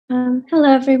Hello,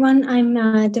 everyone. I'm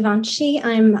Devanshi.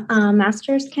 I'm a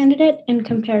master's candidate in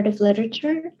comparative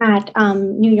literature at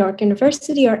New York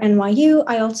University or NYU.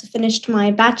 I also finished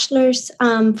my bachelor's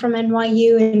from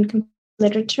NYU in comparative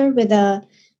literature with a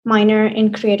minor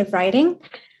in creative writing.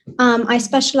 I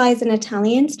specialize in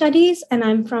Italian studies, and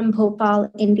I'm from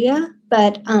Bhopal, India,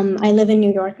 but I live in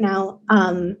New York now.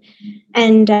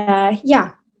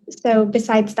 So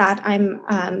besides that,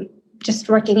 I'm just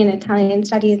working in Italian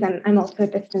studies, and I'm also a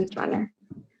distance runner.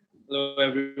 Hello,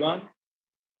 everyone.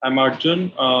 I'm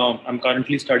Arjun. I'm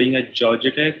currently studying at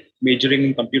Georgia Tech, majoring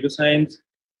in computer science.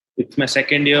 It's my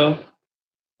second year,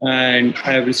 and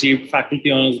I have received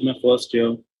faculty honors in my first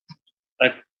year.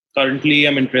 I currently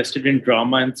am interested in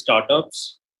drama and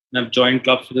startups, and I've joined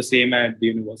clubs for the same at the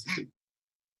university.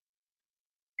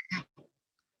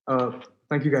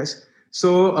 Thank you, guys.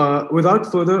 So,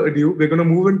 without further ado, we're going to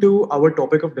move into our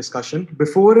topic of discussion.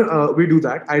 Before we do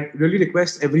that, I'd really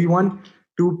request everyone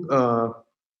to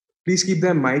please keep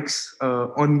their mics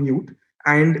on mute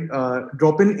and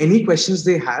drop in any questions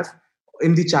they have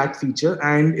in the chat feature.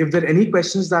 And if there are any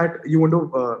questions that you want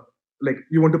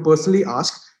to personally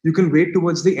ask, you can wait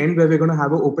towards the end where we're going to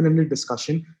have an open-ended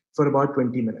discussion for about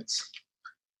 20 minutes.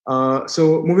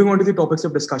 So moving on to the topics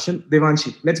of discussion,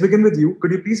 Devanshi, let's begin with you.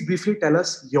 Could you please briefly tell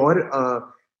us your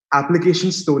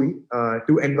application story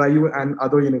to NYU and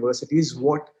other universities?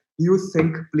 What do you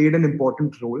think played an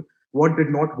important role? What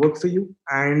did not work for you?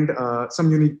 And some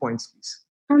unique points, please.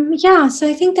 So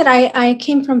I think that I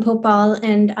came from Bhopal,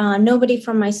 and nobody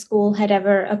from my school had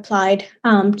ever applied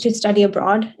to study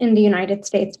abroad in the United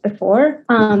States before.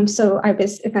 So I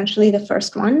was essentially the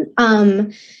first one.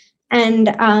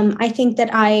 I think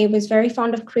that I was very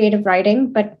fond of creative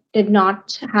writing, but did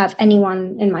not have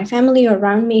anyone in my family or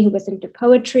around me who was into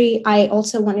poetry. I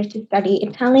also wanted to study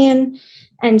Italian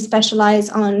and specialize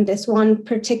on this one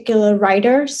particular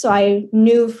writer. So I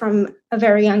knew from a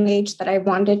very young age that I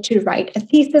wanted to write a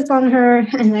thesis on her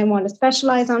and I want to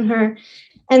specialize on her.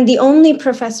 And the only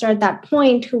professor at that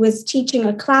point who was teaching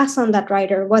a class on that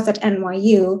writer was at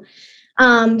NYU.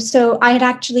 So I had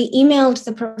actually emailed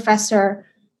the professor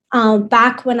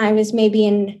back when I was maybe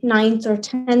in 9th or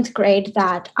 10th grade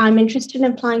that I'm interested in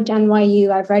applying to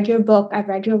NYU. I've read your book, I've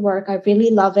read your work, I really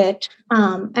love it,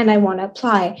 and I want to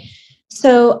apply.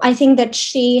 So I think that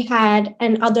she had,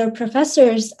 and other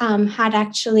professors had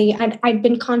actually, I'd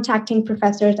been contacting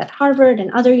professors at Harvard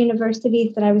and other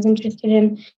universities that I was interested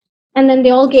in. And then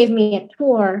they all gave me a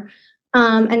tour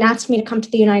and asked me to come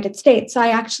to the United States. So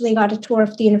I actually got a tour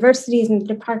of the universities and the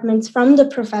departments from the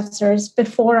professors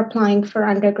before applying for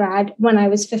undergrad when I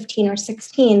was 15 or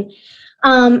 16.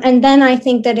 And then I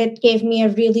think that it gave me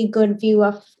a really good view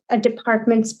of a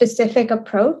department-specific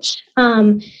approach.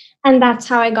 And that's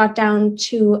how I got down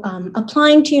to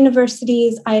applying to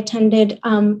universities. I attended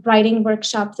writing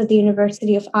workshops at the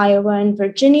University of Iowa and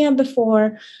Virginia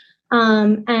before.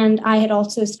 And I had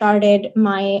also started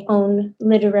my own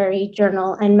literary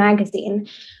journal and magazine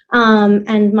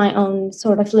and my own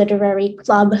sort of literary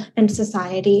club and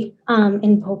society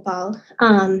in Bhopal.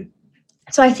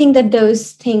 So I think that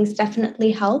those things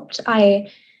definitely helped. I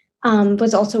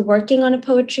was also working on a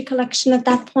poetry collection at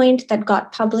that point that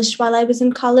got published while I was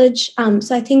in college.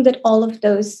 So I think that all of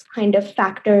those kind of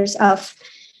factors of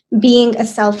being a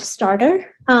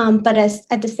self-starter, but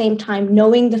at the same time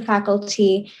knowing the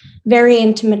faculty very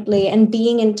intimately and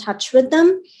being in touch with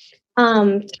them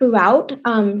throughout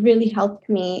really helped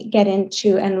me get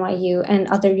into NYU and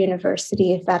other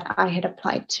universities that I had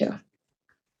applied to.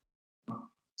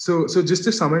 So just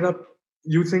to sum it up,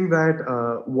 you think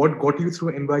that what got you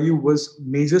through NYU was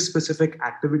major specific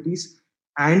activities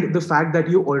and the fact that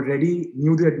you already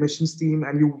knew the admissions team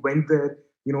and you went there,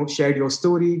 shared your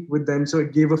story with them, so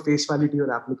it gave a face value to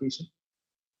your application?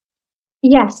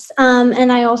 Yes,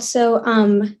 and I also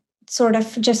sort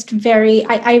of just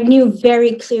I knew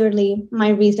very clearly my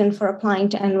reason for applying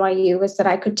to NYU was that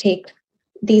I could take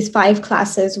these 5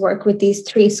 classes, work with these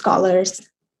 3 scholars,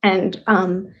 and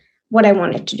what I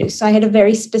wanted to do. So I had a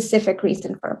very specific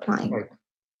reason for applying.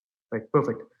 Right.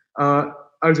 Perfect.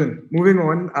 Arjun, moving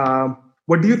on,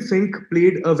 what do you think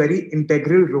played a very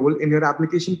integral role in your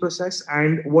application process,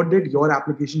 and what did your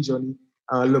application journey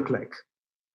look like?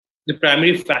 The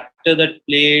primary factor that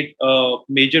played a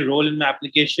major role in my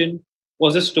application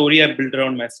was a story I built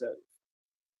around myself.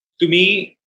 To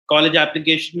me, college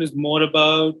application is more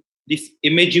about this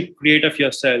image you create of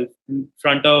yourself in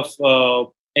front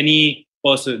of any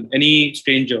person, any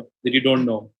stranger that you don't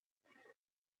know.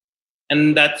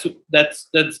 And that's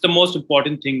the most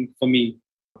important thing for me.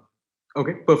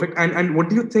 Okay, perfect. And what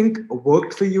do you think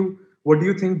worked for you? What do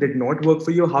you think did not work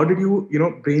for you? How did you,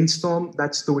 brainstorm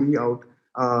that story out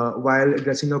while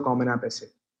addressing your Common App essay?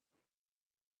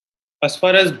 As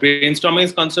far as brainstorming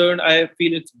is concerned, I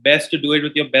feel it's best to do it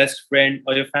with your best friend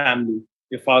or your family,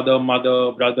 your father,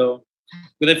 mother, brother,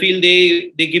 because I feel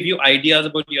they give you ideas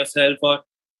about yourself or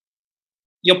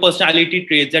your personality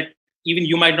traits that even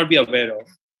you might not be aware of,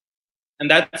 and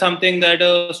that's something that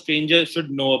a stranger should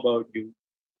know about you.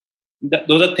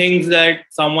 Those are things that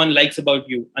someone likes about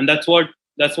you, and that's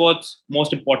what's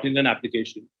most important in an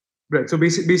application. Right. So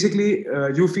basically,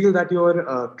 you feel that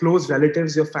your close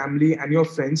relatives, your family, and your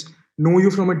friends know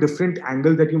you from a different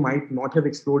angle that you might not have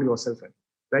explored yourself in,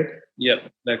 right? Yeah,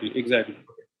 exactly.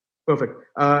 Perfect.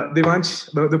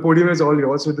 Devansh, the podium is all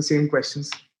yours with the same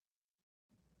questions.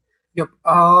 Yep.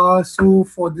 So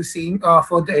for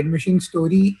the admission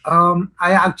story,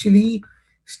 I actually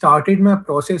started my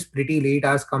process pretty late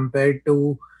as compared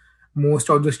to most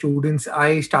of the students.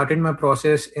 I started my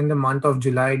process in the month of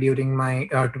July during my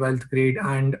 12th grade,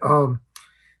 and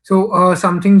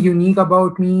something unique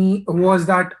about me was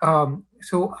that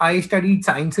I studied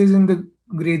sciences in the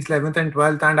grades 11th and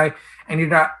 12th, and I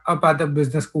ended up at the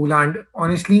business school. And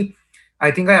honestly, I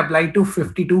think I applied to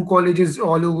 52 colleges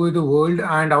all over the world,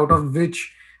 and out of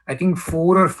which I think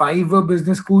four or five were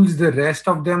business schools. The rest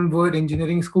of them were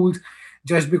engineering schools,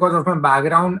 just because of my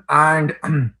background, and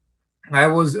I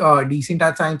was decent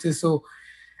at sciences. So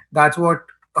that's what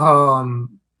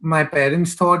my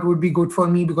parents thought would be good for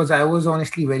me, because I was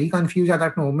honestly very confused at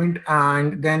that moment.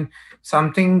 And then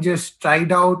something just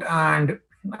tried out, and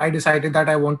I decided that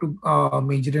I want to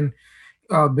major in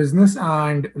business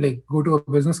and like go to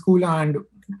a business school, and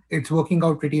it's working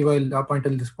out pretty well up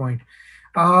until this point.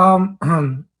 Um,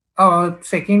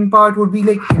 Second part would be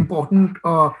like important,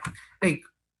 like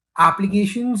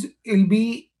applications. It'll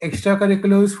be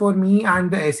extracurriculars for me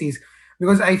and the essays,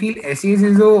 because I feel essays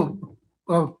is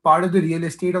a part of the real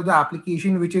estate of the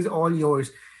application, which is all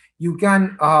yours. You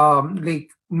can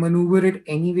like maneuver it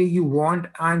any way you want,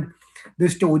 and the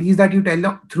stories that you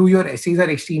tell through your essays are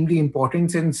extremely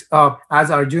important, since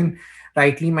as Arjun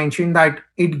rightly mentioned, that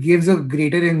it gives a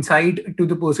greater insight to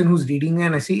the person who's reading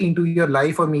an essay into your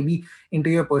life or maybe into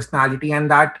your personality,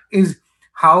 and that is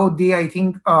how they, I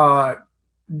think,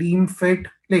 deem fit,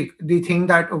 like they think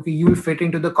that okay, you'll fit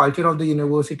into the culture of the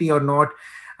university or not,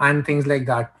 and things like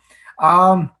that.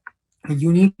 um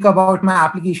Unique about my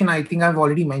application, I think I've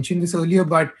already mentioned this earlier,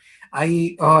 but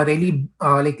I really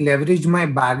like leveraged my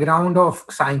background of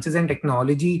sciences and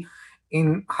technology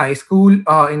in high school,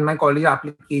 in my college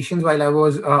applications, while I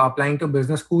was applying to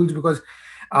business schools, because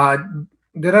uh,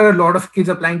 there are a lot of kids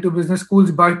applying to business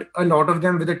schools, but a lot of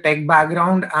them with a tech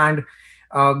background, and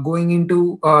going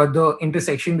into the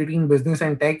intersection between business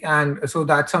and tech. And so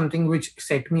that's something which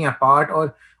set me apart,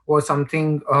 or was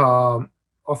something of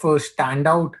a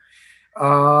standout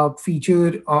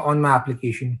feature on my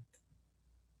application.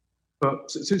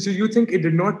 So you think it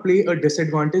did not play a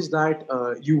disadvantage that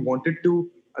you wanted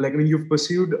to, like, I mean, you've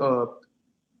pursued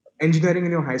engineering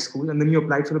in your high school and then you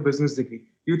applied for a business degree.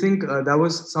 You think that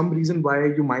was some reason why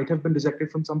you might have been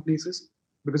rejected from some places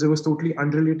because it was totally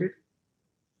unrelated?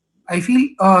 I feel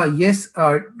yes,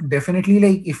 definitely.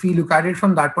 Like if we look at it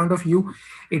from that point of view,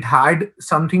 it had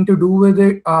something to do with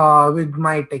it, with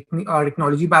my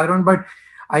technology background. But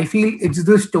I feel it's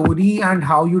the story and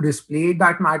how you display it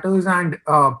that matters. And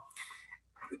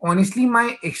honestly,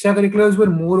 my extracurriculars were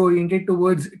more oriented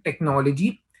towards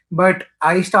technology. But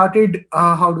I started,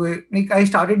 how do I like? I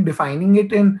started defining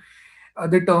it in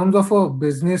the terms of a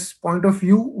business point of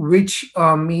view, which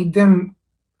made them,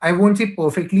 I won't say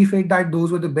perfectly fit that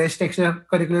those were the best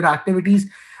extracurricular activities,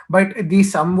 but they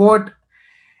somewhat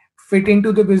fit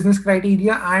into the business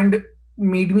criteria and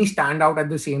made me stand out at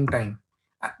the same time.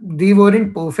 They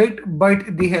weren't perfect,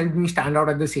 but they helped me stand out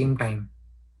at the same time.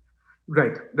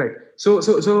 Right, right. So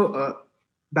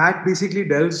that basically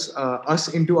delves us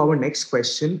into our next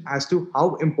question as to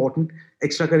how important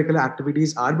extracurricular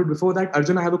activities are. But before that,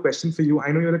 Arjun, I have a question for you.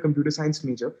 I know you're a computer science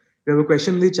major. We have a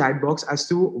question in the chat box as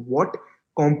to what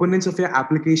components of your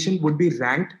application would be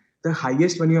ranked the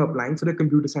highest when you're applying for a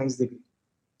computer science degree.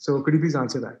 So could you please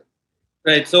answer that?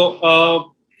 Right. So,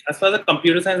 as far as the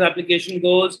computer science application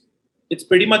goes, it's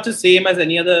pretty much the same as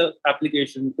any other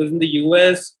application, because in the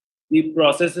US, the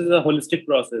process is a holistic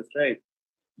process, right?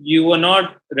 You are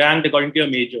not ranked according to your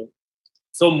major.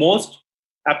 So, most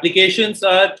applications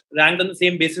are ranked on the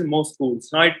same basis in most schools.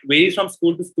 Now, it varies from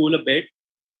school to school a bit,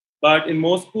 but in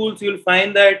most schools, you'll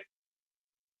find that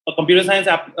a computer science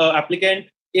applicant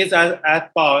is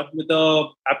at par with the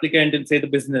applicant in, say, the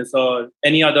business or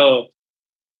any other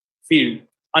field,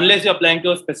 unless you're applying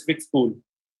to a specific school.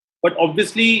 But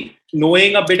obviously,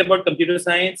 knowing a bit about computer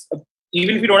science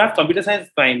even if you don't have computer science,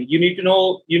 fine. You need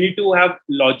to have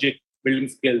logic building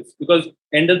skills, because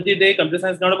end of the day, computer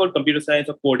science is not about computer science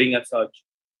or coding as such.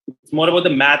 It's more about the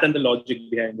math and the logic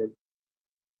behind it.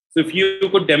 So if you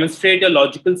could demonstrate your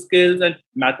logical skills and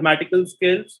mathematical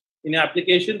skills in your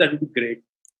application, that would be great.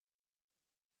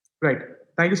 Right.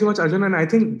 Thank you so much, Arjun. And I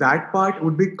think that part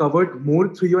would be covered more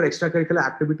through your extracurricular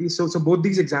activities. So both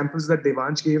these examples that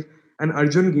Devansh gave and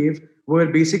Arjun gave were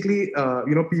basically,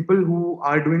 people who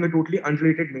are doing a totally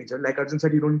unrelated major. Like Arjun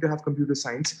said, you don't need to have computer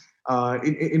science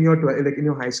in your like in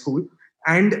your high school.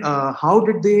 And how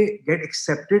did they get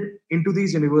accepted into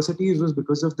these universities was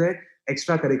because of their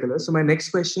extracurriculars. So my next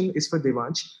question is for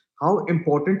Devansh. How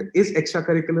important is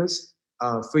extracurriculars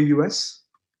for US,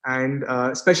 and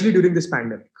especially during this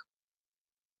pandemic?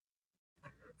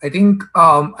 I think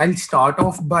I'll start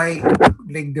off by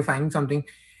like defining something.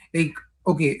 Like,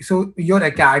 okay, so your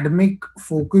academic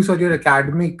focus or your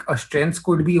academic strengths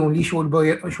could be only showed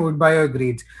by your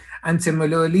grades, and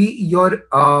similarly your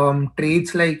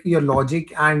traits like your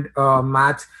logic and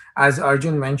maths, as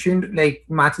Arjun mentioned, like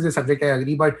maths is a subject I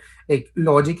agree, but like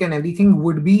logic and everything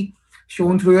would be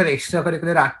shown through your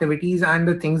extracurricular activities and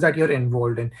the things that you're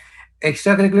involved in.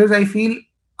 Extracurriculars, I feel,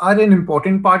 are an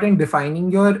important part in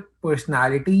defining your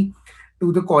personality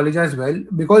to the college as well,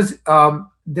 because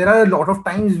there are a lot of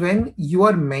times when you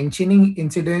are mentioning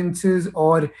incidences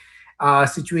or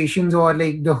situations or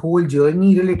like the whole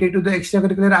journey related to the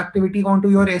extracurricular activity onto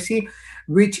your essay,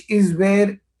 which is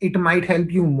where it might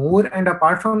help you more. And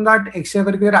apart from that,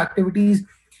 extracurricular activities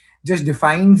just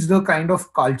defines the kind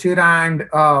of culture and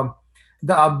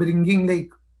the upbringing, like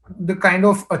the kind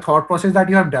of a thought process that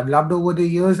you have developed over the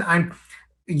years. And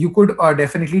you could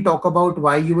definitely talk about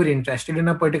why you were interested in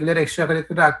a particular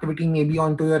extracurricular activity, maybe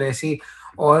onto your essay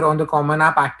or on the common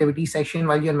app activity section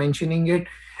while you're mentioning it.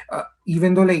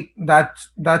 Even though like that's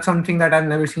something that I've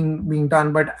never seen being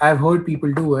done, but I've heard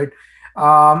people do it.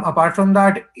 Apart from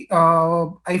that,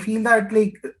 I feel that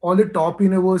like all the top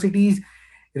universities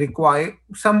require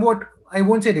somewhat, I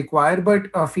won't say require, but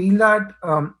feel that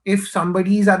if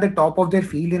somebody is at the top of their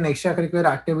field in extracurricular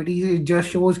activities, it just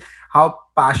shows how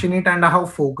passionate and how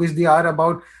focused they are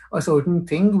about a certain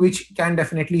thing, which can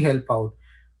definitely help out.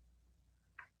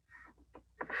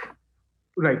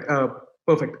 Right.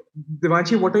 Perfect.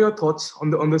 Devanshi, what are your thoughts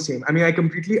on the same? I mean, I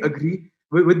completely agree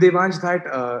with Devansh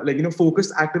that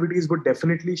focused activities would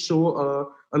definitely show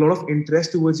a lot of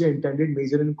interest towards your intended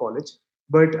major in college.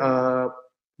 But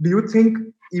do you think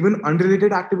even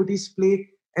unrelated activities play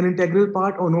an integral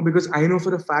part or no? Because I know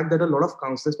for a fact that a lot of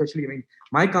counselors, especially I mean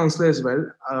my counselor as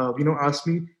well, asked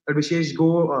me that Vishesh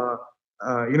go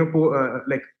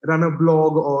like run a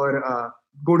blog or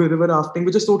go to river rafting,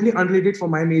 which is totally unrelated for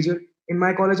my major in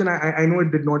my college, and I know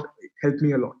it did not help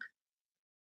me a lot.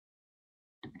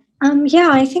 Yeah,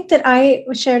 I think that I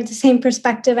share the same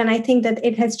perspective, and I think that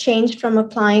it has changed from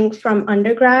applying from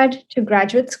undergrad to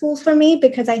graduate school for me,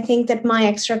 because I think that my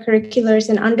extracurriculars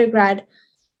in undergrad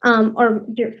or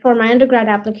for my undergrad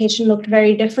application looked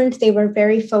very different. They were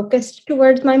very focused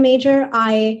towards my major.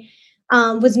 I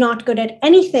was not good at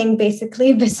anything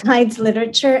basically besides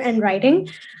literature and writing.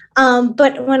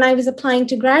 But when I was applying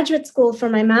to graduate school for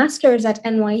my master's at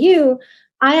NYU,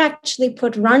 I actually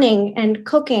put running and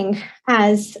cooking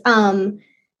as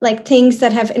like things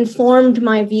that have informed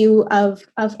my view of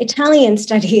Italian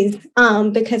studies,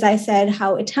 because I said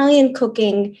how Italian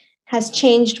cooking has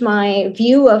changed my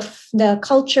view of the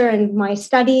culture and my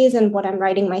studies and what I'm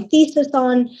writing my thesis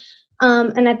on.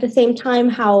 And at the same time,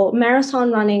 how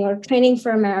marathon running or training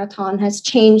for a marathon has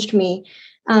changed me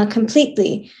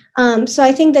completely. So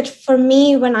I think that for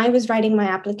me, when I was writing my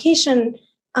application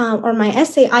or my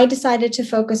essay, I decided to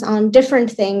focus on different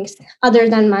things other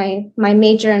than my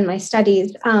major and my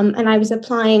studies. And I was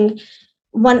applying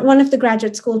one of the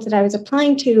graduate schools that I was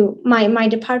applying to, my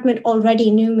department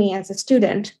already knew me as a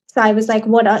student. So I was like,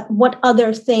 what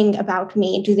other thing about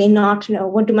me do they not know?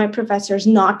 What do my professors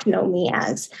not know me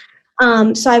as?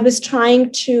 So I was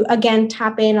trying to again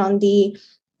tap in on the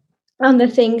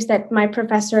things that my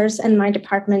professors and my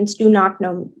departments do not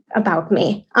know about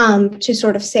me, to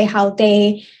sort of say how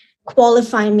they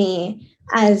qualify me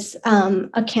as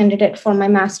a candidate for my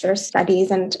master's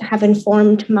studies and have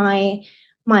informed my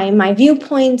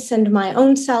viewpoints and my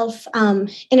own self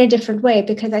in a different way.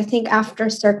 Because I think after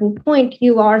a certain point,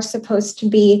 you are supposed to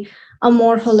be a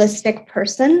more holistic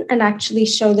person and actually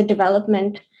show the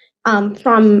development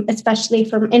especially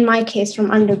from, in my case, from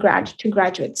undergrad to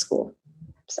graduate school.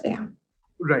 So yeah.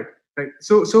 Right. Right.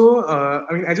 So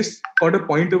I mean, I just got a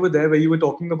point over there where you were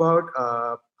talking about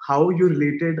how you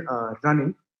related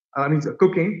running, I mean,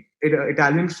 cooking,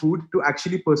 Italian food to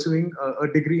actually pursuing a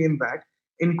degree in that.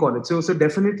 in college. So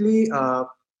definitely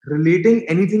relating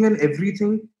anything and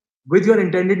everything with your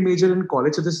intended major in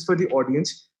college. So this is for the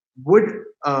audience, would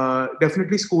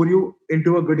definitely score you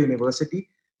into a good university,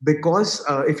 because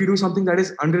if you do something that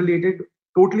is unrelated,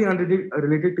 totally unrelated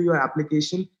related to your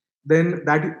application, then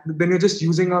you're just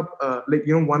using up like,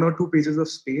 you know, 1 or 2 pages of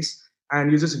space, and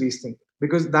you're just wasting it,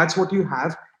 because that's what you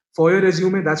have for your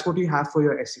resume, that's what you have for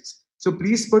your essays. So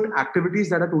please put activities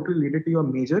that are totally related to your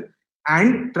major,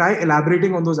 and try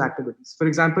elaborating on those activities. For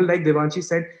example, like Devanshi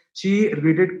said, she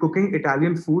related cooking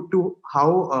Italian food to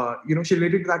how, you know, she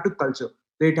related that to culture,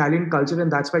 the Italian culture,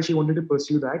 and that's why she wanted to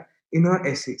pursue that in her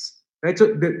essays. Right.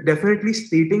 So definitely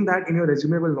stating that in your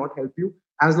resume will not help you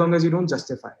as long as you don't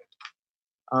justify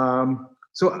it.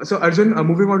 So Arjun,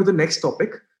 moving on to the next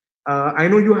topic. I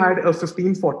know you had a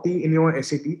 1540 in your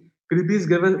SAT. Could you please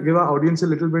give our audience a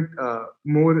little bit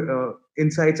more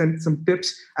insights and some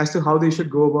tips as to how they should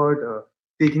go about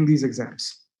taking these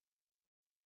exams?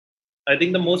 I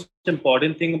think the most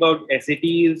important thing about SAT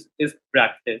is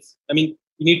practice. I mean,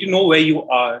 you need to know where you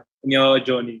are in your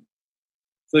journey.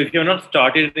 So if you're not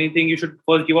started anything, you should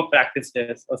first give a practice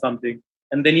test or something,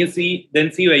 and then see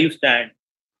where you stand.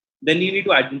 Then you need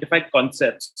to identify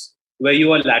concepts where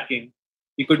you are lacking.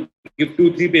 You could give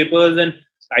 2-3 papers and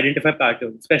identify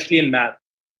patterns, especially in math,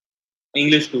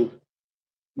 English too.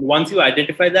 Once you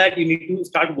identify that, you need to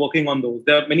start working on those.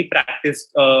 There are many practice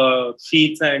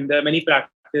sheets, and there are many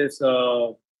practice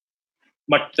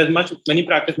many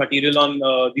practice material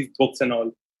on these books and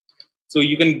all. So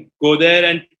you can go there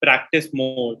and practice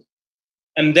more,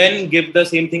 and then give the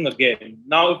same thing again.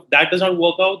 Now, if that does not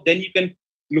work out, then you can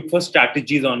look for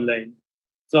strategies online.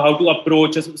 So how to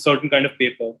approach a certain kind of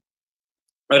paper,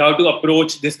 or how to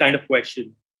approach this kind of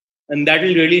question, and that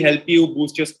will really help you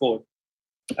boost your score.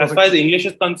 As far as English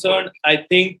is concerned, I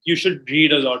think you should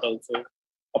read a lot also.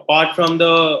 Apart from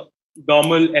the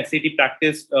normal SAT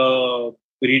practice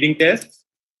reading tests,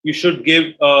 you should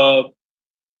give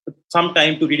some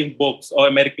time to reading books or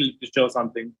American literature or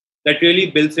something. That really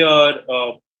builds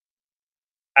your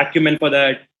acumen for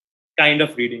that kind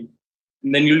of reading.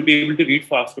 And then you'll be able to read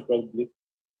faster probably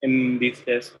in these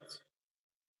tests.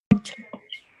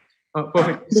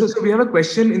 Perfect. So we have a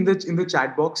question in the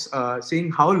chat box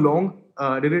saying how long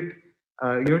did it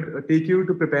take you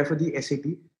to prepare for the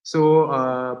SAT? So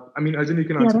I mean, Arjun, you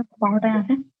can answer.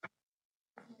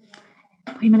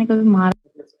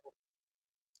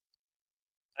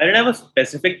 I didn't have a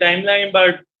specific timeline,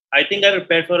 but I think I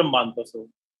prepared for a month or so.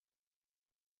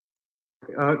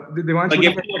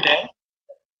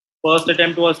 First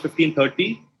attempt was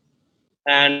 1530,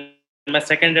 and my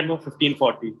second attempt was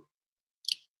 1540.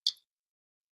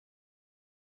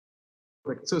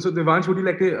 So Devansh, would you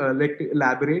like to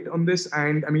elaborate on this?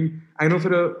 And I mean, I know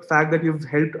for a fact that you've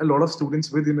helped a lot of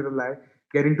students with UniRely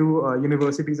get into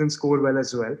universities and score well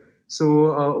as well.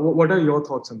 So what are your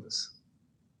thoughts on this?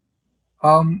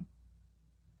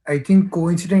 I think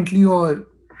coincidentally, or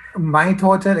my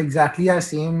thoughts are exactly as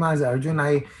same as Arjun.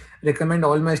 I recommend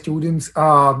all my students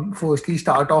firstly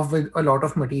start off with a lot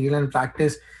of material and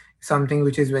practice, something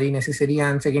which is very necessary.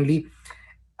 And secondly,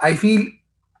 I feel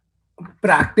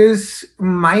practice,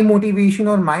 my motivation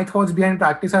or my thoughts behind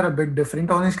practice are a bit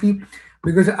different, honestly,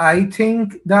 because I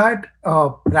think that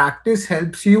practice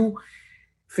helps you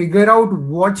figure out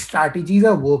what strategies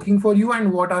are working for you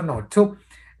and what are not. So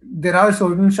there are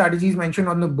certain strategies mentioned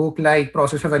on the book, like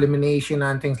process of elimination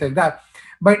and things like that,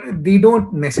 but they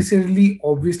don't necessarily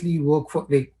obviously work for,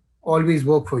 like, always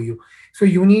work for you. So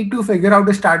you need to figure out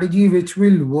a strategy which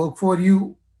will work for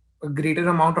you a greater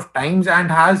amount of times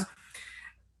and has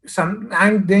some,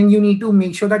 and then you need to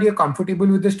make sure that you're comfortable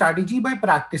with the strategy by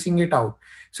practicing it out.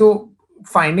 So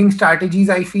finding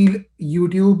strategies, I feel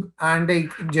YouTube and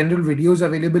like general videos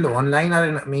available online are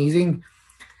an amazing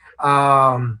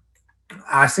um,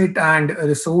 asset and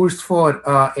resource for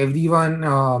everyone,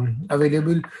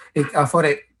 available, like for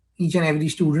each and every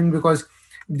student, because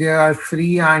they are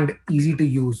free and easy to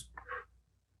use.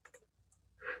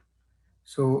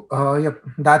 So yep,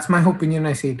 that's my opinion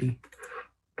on SAT.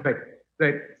 Right,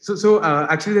 right. So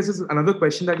actually, this is another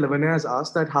question that Lavanya has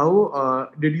asked: that how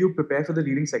did you prepare for the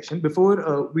reading section?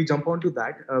 Before we jump on to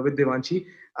that with Devanshi,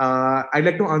 I'd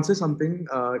like to answer something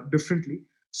differently.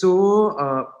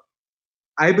 So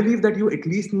I believe that you at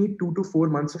least need 2 to 4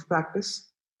 months of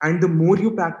practice. And the more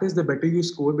you practice, the better you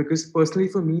score. Because personally,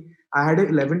 for me, I had a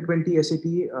 1120 SAT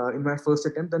in my first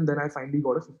attempt, and then I finally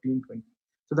got a 1520.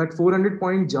 So that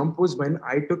 400-point jump was when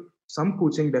I took some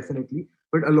coaching, definitely.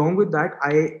 But along with that,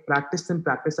 I practiced and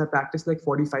practiced. I practiced like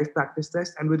 45 practice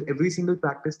tests. And with every single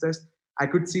practice test, I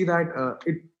could see that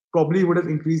it probably would have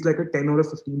increased like a 10 or a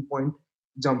 15-point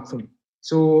jump for me.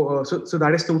 So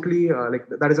that is totally like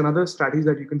that is another strategy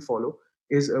that you can follow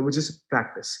is which is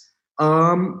practice.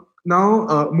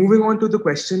 Now moving on to the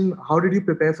question, how did you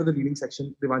prepare for the reading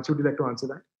section? Devanshi, would you like to answer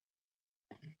that?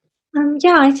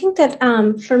 Yeah, I think that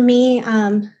for me,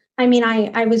 I mean,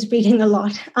 I was reading a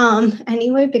lot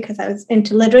anyway because I was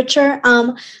into literature.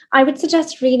 I would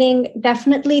suggest reading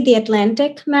definitely the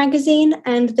Atlantic magazine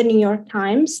and the New York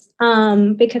Times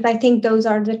because I think those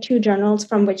are the two journals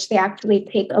from which they actually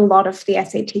take a lot of the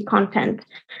SAT content.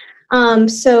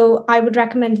 So I would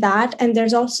recommend that. And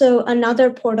there's also another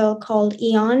portal called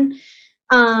Eon,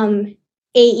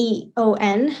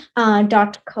 AEON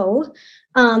 .co.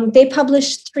 They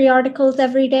publish 3 articles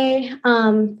every day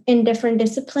in different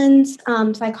disciplines,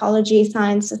 psychology,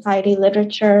 science, society,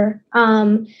 literature.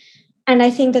 And I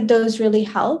think that those really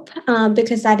help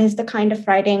because that is the kind of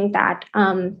writing that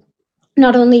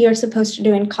not only you're supposed to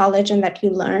do in college and that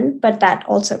you learn, but that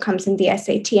also comes in the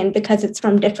SAT. And because it's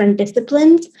from different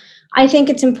disciplines, I think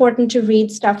it's important to read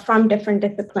stuff from different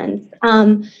disciplines.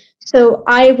 So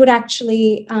I would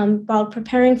actually, while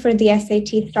preparing for the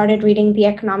SAT, started reading the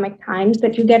Economic Times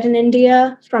that you get in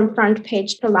India from front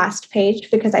page to last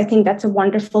page, because I think that's a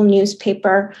wonderful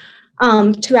newspaper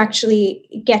to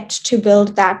actually get to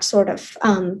build that sort of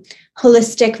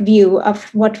holistic view of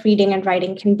what reading and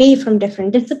writing can be from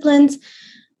different disciplines.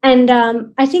 And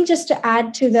I think just to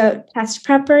add to the test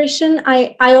preparation,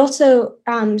 I also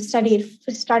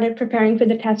started preparing for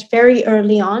the test very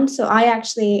early on. So I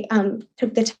actually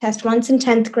took the test once in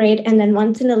 10th grade and then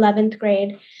once in 11th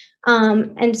grade.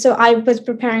 And so I was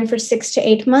preparing for 6 to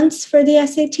 8 months for the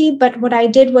SAT. But what I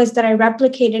did was that I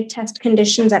replicated test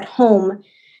conditions at home.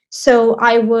 So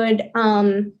I would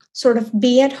sort of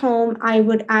be at home. I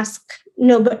would ask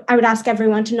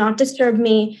everyone to not disturb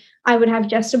me. I would have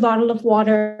just a bottle of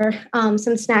water,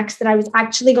 some snacks that I was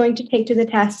actually going to take to the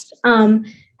test, and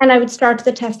I would start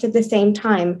the test at the same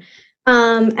time.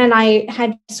 And I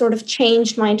had sort of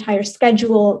changed my entire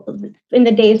schedule in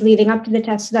the days leading up to the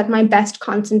test so that my best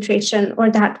concentration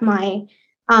or that my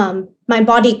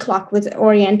body clock was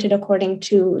oriented according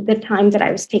to the time that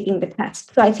I was taking the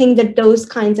test. So I think that those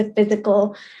kinds of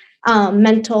physical,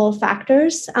 mental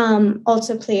factors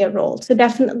also play a role. So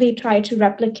definitely try to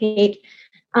replicate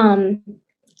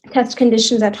test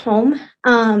conditions at home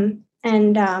and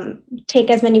take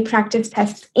as many practice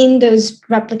tests in those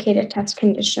replicated test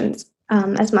conditions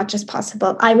as much as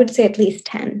possible. I would say at least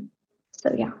 10.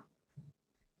 So yeah.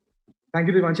 Thank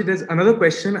you, Devanshi. There's another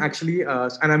question actually,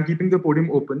 and I'm keeping the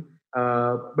podium open.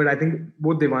 But I think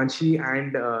both Devanshi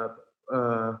and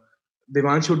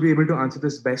Devanshi would be able to answer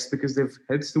this best because they've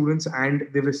helped students and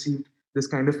they've received this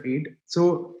kind of aid.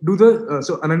 So,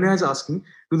 so Ananya is asking,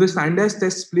 do the standardized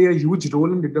tests play a huge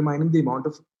role in determining the amount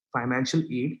of financial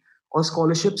aid or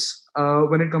scholarships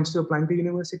when it comes to applying to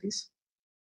universities?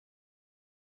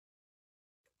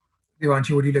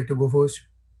 Devanshi, would you like to go first?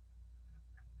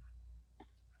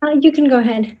 You can go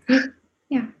ahead.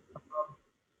 Yeah.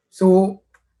 So,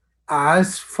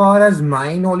 as far as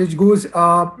my knowledge goes,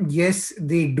 yes,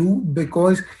 they do,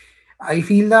 because I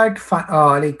feel that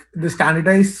like the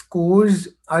standardized scores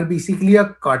are basically a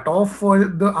cutoff for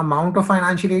the amount of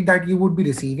financial aid that you would be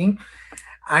receiving.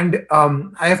 And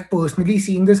I have personally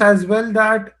seen this as well,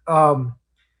 that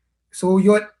so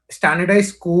your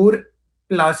standardized score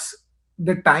plus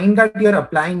the time that you're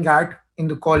applying at in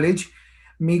the college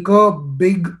make a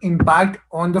big impact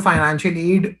on the financial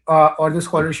aid or the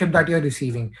scholarship that you're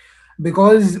receiving,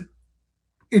 because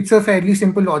it's a fairly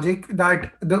simple logic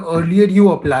that the earlier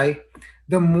you apply,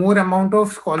 the more amount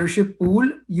of scholarship pool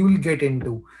you'll get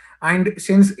into. And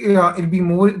since it'll be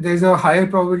more, there's a higher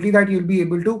probability that you'll be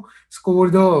able to score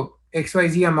the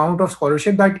XYZ amount of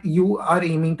scholarship that you are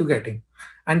aiming to getting.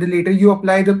 And the later you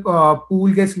apply, the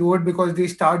pool gets lowered because they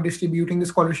start distributing the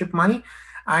scholarship money,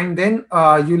 and then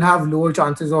you'll have lower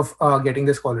chances of getting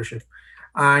the scholarship.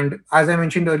 And as I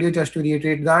mentioned earlier, just to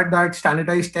reiterate that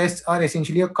standardized tests are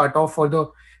essentially a cutoff for the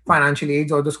financial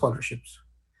aids or the scholarships.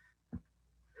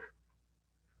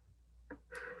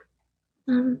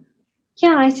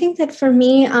 Yeah, I think that for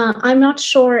me, I'm not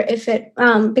sure if it,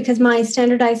 because my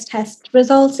standardized test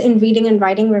results in reading and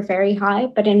writing were very high,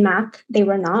 but in math, they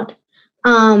were not,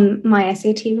 my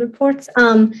SAT reports.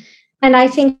 And I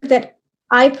think that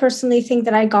I personally think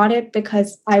that I got it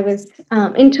because I was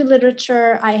into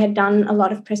literature. I had done a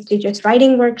lot of prestigious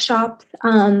writing workshops.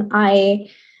 I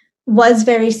was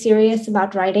very serious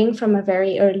about writing from a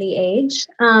very early age.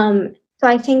 So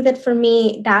I think that for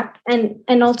me, that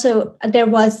and also there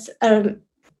was a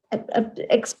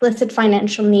explicit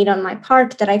financial need on my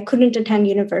part that I couldn't attend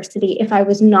university if I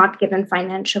was not given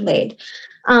financial aid.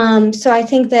 So I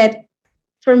think that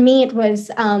for me, it was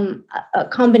a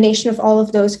combination of all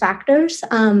of those factors,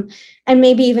 and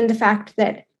maybe even the fact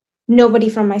that nobody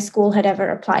from my school had ever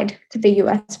applied to the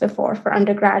US before for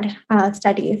undergrad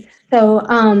studies. So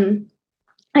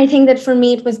I think that for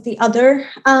me, it was the other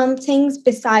things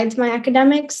besides my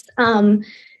academics,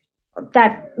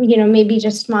 that, maybe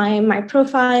just my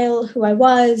profile, who I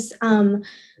was.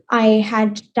 I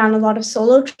had done a lot of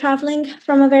solo traveling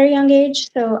from a very young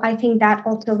age. So I think that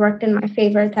also worked in my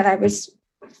favor, that I was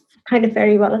kind of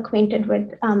very well acquainted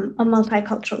with a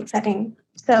multicultural setting.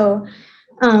 So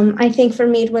I think for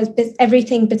me, it was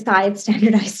everything besides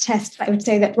standardized tests, I would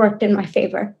say, that worked in my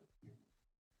favor.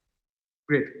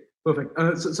 Great. Perfect.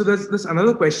 So there's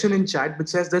another question in chat which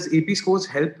says, does AP scores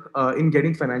help in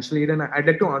getting financial aid? And I'd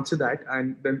like to answer that,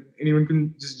 and then anyone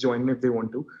can just join me if they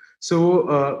want to.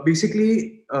 So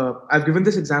basically, I've given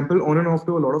this example on and off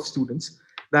to a lot of students,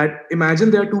 that imagine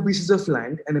there are two pieces of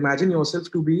land, and imagine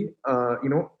yourself to be,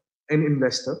 an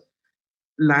investor.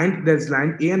 There's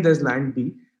land A and there's land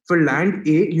B. For land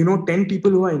A, 10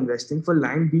 people who are investing. For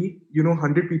land B,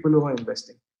 100 people who are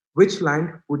investing. Which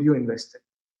land would you invest in?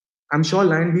 I'm sure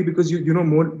land B, because you know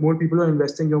more people are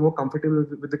investing, you're more comfortable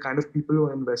with the kind of people who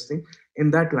are investing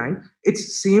in that line.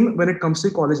 It's same when it comes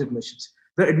to college admissions.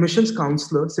 The admissions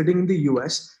counselor sitting in the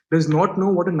US does not know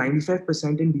what a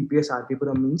 95% in DPS R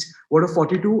paper means, what a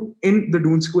 42 in the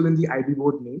Doon School in the IB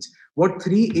board means, what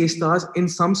 3 A stars in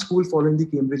some school following the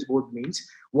Cambridge board means,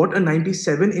 what a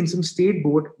 97 in some state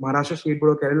board, Maharashtra state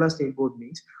board or Kerala state board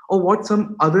means, or what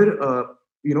some other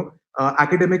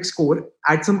academic score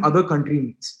at some other country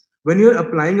means. When you're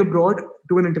applying abroad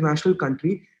to an international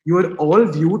country, you are all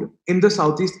viewed in the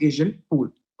Southeast Asian pool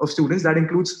of students. That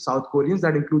includes South Koreans,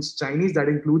 that includes Chinese, that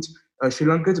includes Sri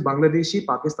Lankans, Bangladeshi,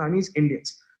 Pakistanis,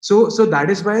 Indians. So that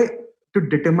is why, to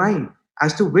determine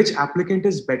as to which applicant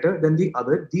is better than the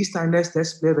other, these standardized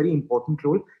tests play a very important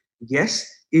role. Yes,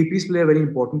 APs play a very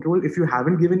important role. If you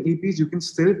haven't given APs, you can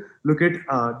still look at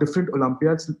different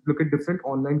Olympiads, look at different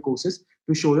online courses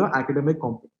to show your academic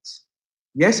competence.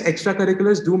 Yes,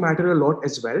 extracurriculars do matter a lot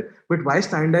as well, but why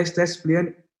standardized tests play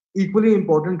an equally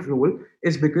important role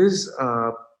is because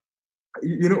of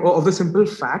the simple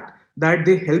fact that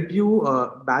they help you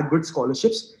bag good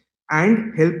scholarships,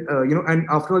 and help and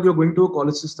after all, you're going to a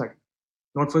college to study,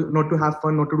 not to have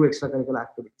fun, not to do extracurricular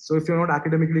activities. So if you're not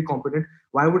academically competent,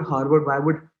 why would Harvard, why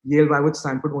would Yale, why would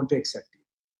Stanford want to accept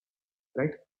you,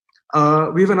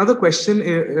 right? We have another question.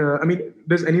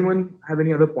 Does anyone have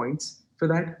any other points for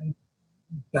that?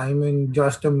 Time in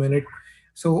just a minute.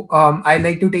 So I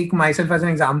like to take myself as an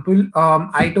example.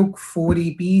 I took 4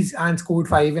 EPs and scored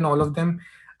 5 in all of them,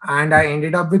 and I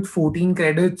ended up with 14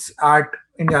 credits at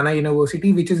Indiana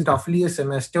University, which is roughly a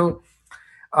semester.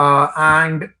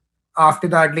 And after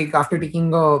that, like after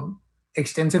taking a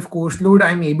extensive course load,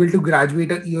 I'm able to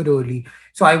graduate a year early.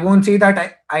 So I won't say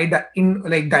that I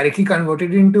directly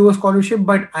converted into a scholarship,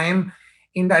 but I am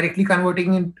indirectly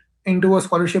converting it into a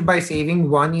scholarship by saving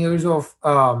 1 years of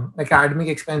academic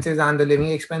expenses and the living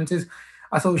expenses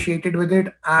associated with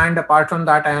it. And apart from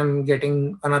that, I am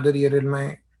getting another year in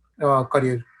my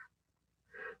career.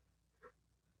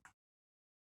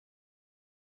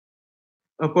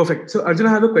 Perfect. So Arjun, I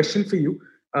have a question for you.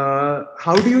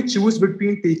 How do you choose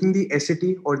between taking the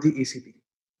SAT or the ACT?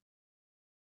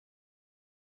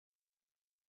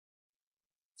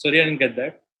 Sorry, I didn't get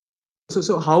that.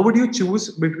 So how would you choose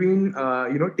between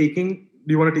taking?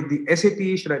 Do you want to take the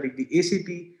SAT? Should I take the ACT?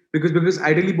 Because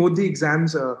ideally both the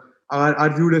exams are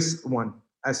viewed as one,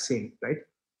 as same, right?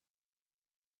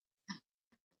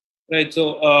 Right.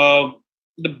 So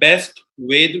the best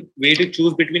way to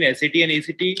choose between SAT and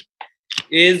ACT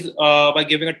is by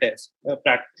giving a test,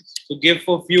 practice. So give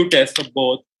for few tests of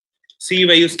both. See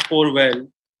where you score well.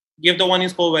 Give the one you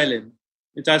score well in.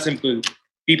 It's as simple.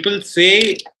 People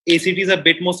say ACT is a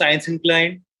bit more science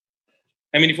inclined.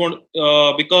 I mean, if you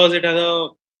want, because it has a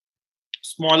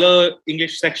smaller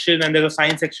English section and there's a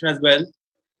science section as well.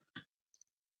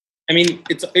 I mean,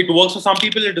 it works for some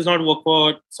people. It does not work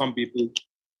for some people.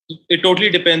 It totally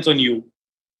depends on you.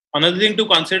 Another thing to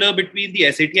consider between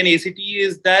the SAT and ACT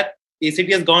is that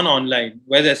ACT has gone online,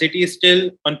 whereas SAT is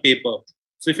still on paper.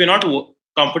 So if you're not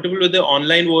comfortable with the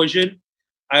online version,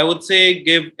 I would say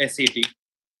give SAT.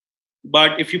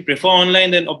 But if you prefer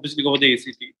online, then obviously go with the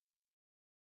ACT.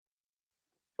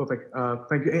 Perfect.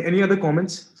 Thank you. Any other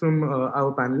comments from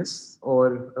our panelists,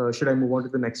 or should I move on to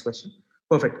the next question?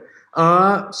 Perfect.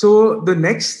 So the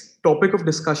next topic of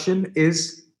discussion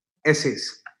is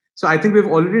essays. So I think we've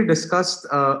already discussed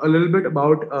a little bit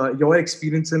about your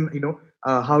experience in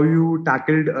how you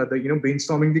tackled the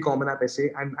brainstorming the Common App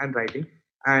essay and writing.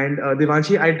 And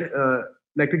Devanshi, I'd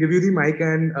like to give you the mic,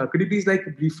 and could you please like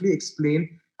briefly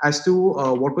explain as to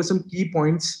what were some key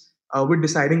points with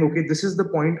deciding, okay, this is the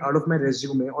point out of my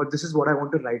resume, or this is what I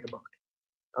want to write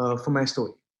about for my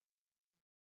story.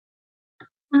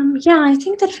 Yeah, I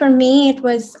think that for me it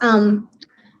was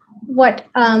what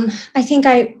I think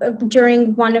I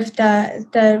during one of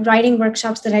the writing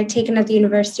workshops that I'd taken at the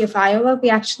University of Iowa, we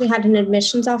actually had an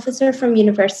admissions officer from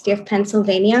University of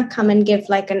Pennsylvania come and give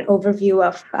like an overview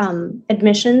of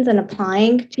admissions and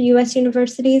applying to U.S.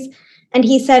 universities, and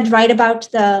he said, write about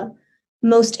the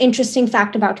most interesting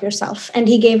fact about yourself, and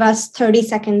he gave us 30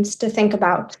 seconds to think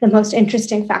about the most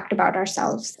interesting fact about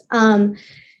ourselves.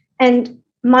 And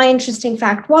my interesting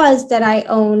fact was that I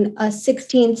own a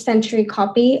 16th century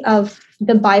copy of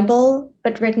the Bible,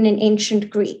 but written in ancient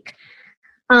Greek.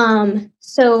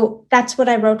 So that's what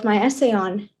I wrote my essay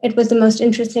on. It was the most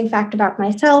interesting fact about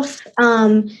myself.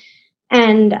 And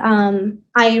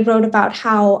I wrote about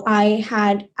how I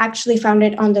had actually found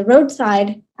it on the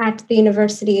roadside at the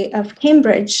University of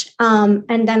Cambridge.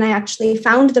 And then I actually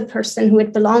found the person who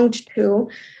it belonged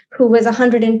to, who was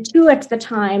 102 at the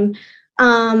time,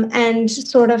 and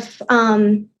sort of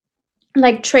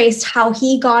like traced how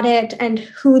he got it and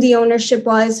who the ownership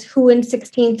was, who in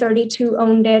 1632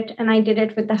 owned it. And I did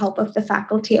it with the help of the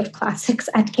Faculty of Classics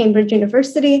at Cambridge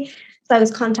University. So I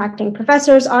was contacting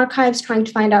professors, archives, trying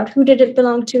to find out who did it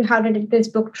belong to, how did this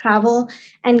book travel,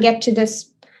 and get to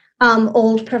this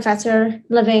old professor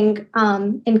living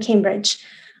in Cambridge.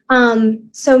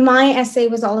 So my essay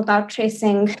was all about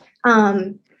tracing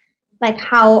like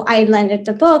how I landed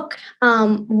the book,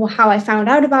 how I found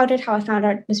out about it, how I found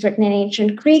out it was written in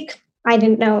ancient Greek. I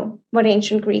didn't know what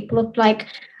ancient Greek looked like.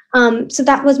 So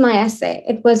that was my essay.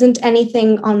 It wasn't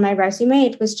anything on my resume.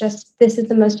 It was just, this is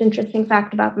the most interesting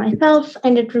fact about myself.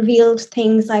 And it revealed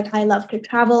things like I love to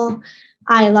travel.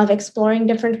 I love exploring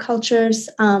different cultures.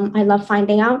 I love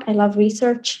finding out. I love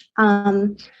research.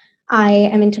 I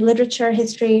am into literature,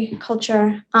 history,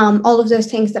 culture, all of those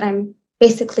things that I'm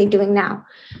basically doing now.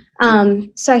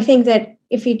 So I think that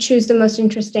if you choose the most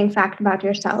interesting fact about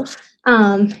yourself,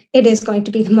 it is going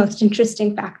to be the most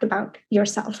interesting fact about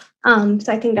yourself. So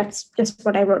I think that's just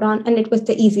what I wrote on. And it was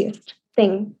the easiest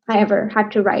thing I ever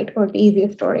had to write, or the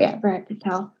easiest story I ever had to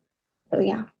tell. So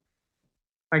yeah.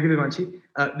 Thank you, Devanshi.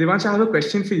 Devanshi, I have a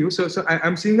question for you. So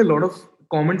I'm seeing a lot of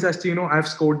comments as to, I've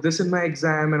scored this in my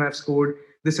exam and I've scored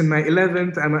this in my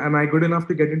 11th. Am I good enough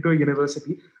to get into a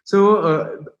university?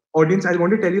 So audience, I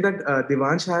want to tell you that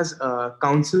Devansh has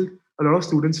counseled a lot of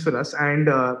students for us. And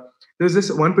there's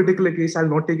this one particular case, I'll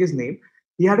not take his name.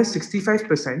 He had a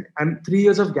 65% and 3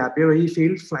 years of gap year where he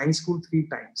failed flying school 3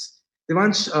 times.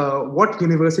 Devansh, what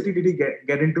university did he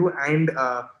get into, and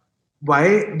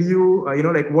why do you,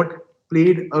 like what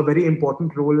played a very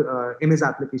important role in his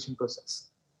application process?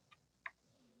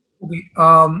 Okay.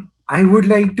 I would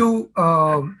like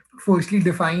to firstly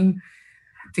define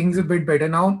things a bit better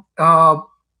now.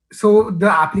 So the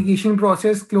application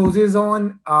process closes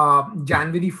on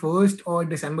January 1st or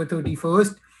December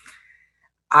 31st.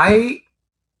 I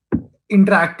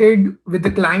interacted with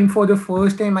the client for the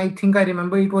first time. I think I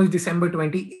remember it was December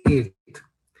 28th.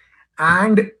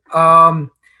 And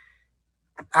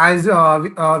as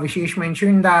Vishesh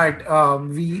mentioned, that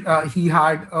he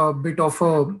had a bit of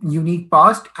a unique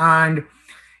past, and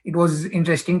it was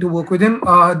interesting to work with him.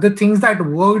 The things that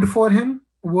worked for him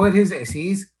were his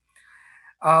essays,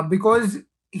 because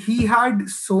he had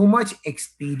so much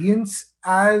experience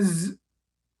as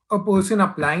a person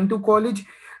applying to college.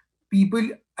 People,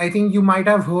 I think you might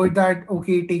have heard that,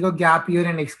 okay, take a gap year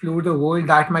and explore the world.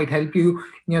 That might help you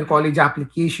in your college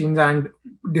applications and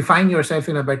define yourself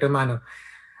in a better manner.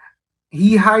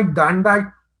 He had done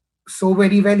that so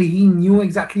very well. He knew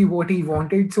exactly what he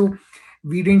wanted. So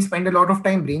we didn't spend a lot of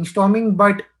time brainstorming,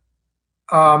 but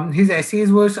his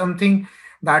essays were something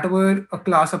that were a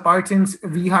class apart, since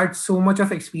we had so much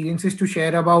of experiences to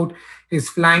share about his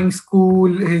flying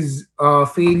school, his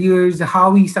failures,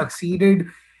 how he succeeded,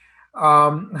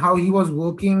 how he was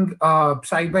working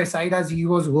side by side as he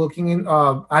was working in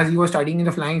as he was studying in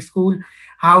the flying school,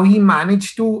 how he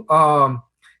managed to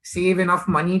save enough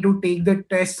money to take the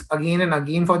tests again and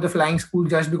again for the flying school,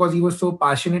 just because he was so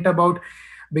passionate about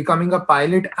becoming a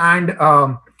pilot and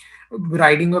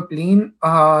riding a plane.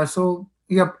 So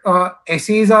yeah,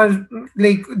 essays are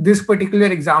like this particular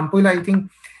example, I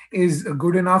think, is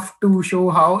good enough to show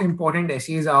how important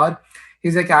essays are.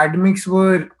 His academics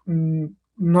were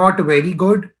not very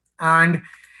good, and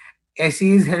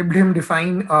essays helped him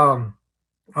define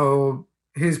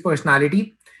his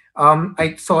personality.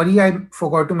 I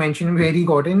forgot to mention where he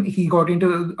got in. He got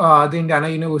into the Indiana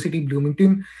University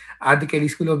Bloomington at the Kelly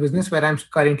School of Business, where I'm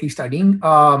currently studying.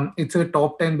 It's a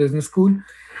top 10 business school.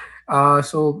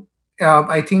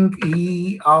 I think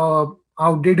he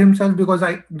outdid himself, because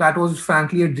I that was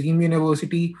frankly a dream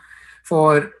university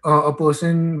for a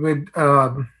person with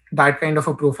that kind of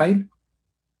a profile,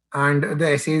 and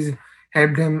the essays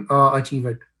helped him achieve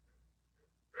it.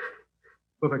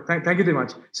 Perfect. Thank you very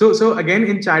much. So again,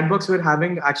 in chat box, we're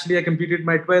having actually I completed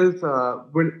my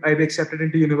 12th. I've accepted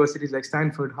into universities like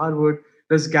Stanford, Harvard.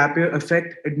 Does gap year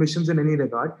affect admissions in any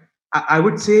regard? I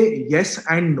would say yes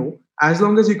and no. As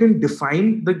long as you can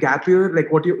define the gap year,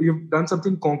 like what you've done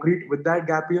something concrete with that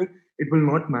gap year, it will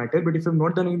not matter. But if you've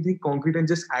not done anything concrete and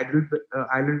just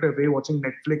idled away watching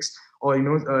Netflix or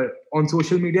on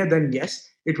social media, then yes,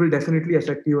 it will definitely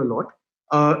affect you a lot.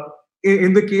 Uh,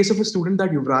 in the case of a student that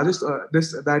Yuvraj is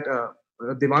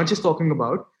Devansh is talking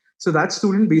about, so that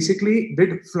student basically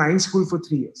did flying school for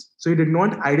 3 years. So he did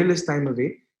not idle his time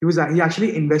away. He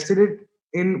actually invested it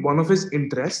in one of his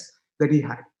interests that he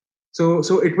had. So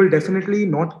it will definitely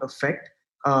not affect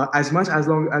as much as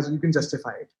long as you can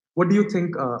justify it. What do you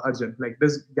think, Arjun? Like,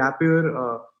 does gap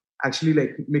year actually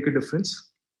like make a difference?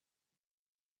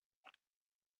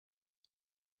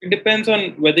 It depends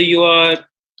on whether you are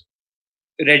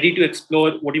ready to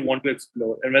explore what you want to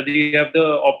explore and whether you have the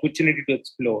opportunity to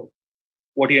explore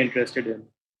what you're interested in.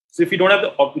 So if you don't have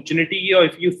the opportunity, or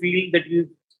if you feel that you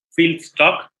feel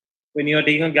stuck when you're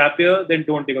taking a gap year, then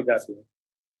don't take a gap year.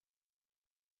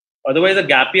 Otherwise, a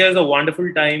gap year is a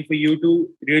wonderful time for you to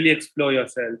really explore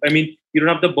yourself. I mean, you don't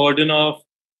have the burden of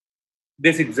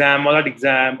this exam or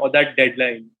that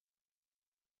deadline.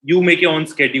 You make your own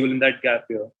schedule in that gap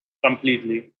year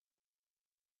completely.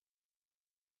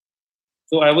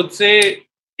 So I would say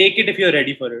take it if you're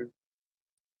ready for it.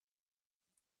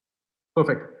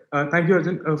 Perfect. Thank you,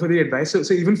 Arjun, for the advice.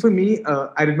 So even for me,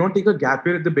 I did not take a gap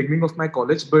year at the beginning of my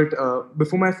college, but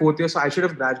before my 4th year, so I should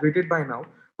have graduated by now.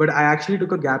 But I actually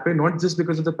took a gap year not just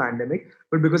because of the pandemic,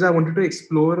 but because I wanted to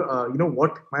explore,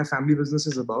 what my family business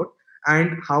is about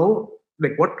and how,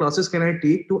 like, what classes can I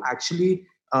take to actually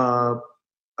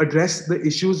address the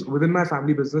issues within my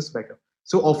family business better.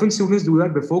 So often students do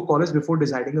that before college, before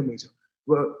deciding a major.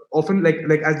 Well, often,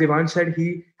 like as Devan said,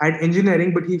 he had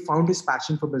engineering, but he found his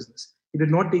passion for business. He did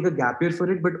not take a gap year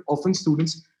for it, but often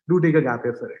students do take a gap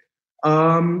year for it.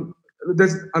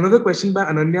 There's another question by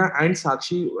Ananya and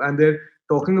Sakshi, and they're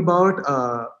talking about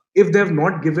if they've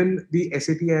not given the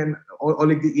SAT or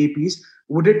like the APs,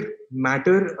 would it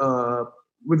matter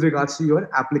with regards to your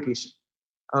application?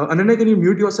 Ananya, can you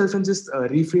mute yourself and just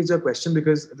rephrase your question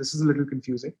because this is a little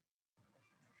confusing?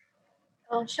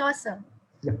 Sure, sir.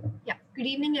 Yeah. Yeah. Good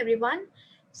evening, everyone.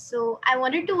 So I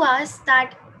wanted to ask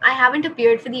that I haven't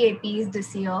appeared for the APs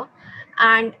this year,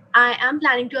 and I am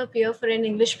planning to appear for an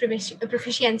English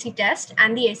proficiency test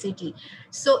and the SAT.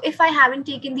 So if I haven't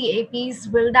taken the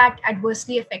APs, will that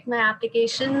adversely affect my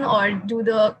application, or do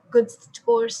the good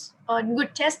scores or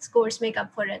good test scores make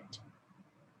up for it?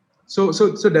 So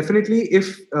definitely,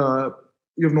 if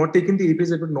you've not taken the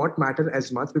APs, it would not matter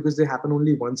as much because they happen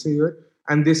only once a year.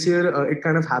 And this year, it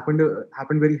kind of happened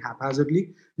very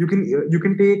haphazardly. You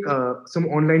can take some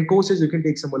online courses, you can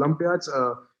take some Olympiads,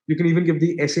 you can even give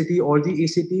the SAT or the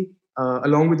ACT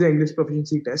along with the English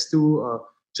proficiency test to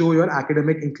show your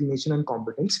academic inclination and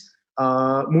competence.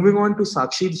 Moving on to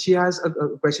Sakshi, she has a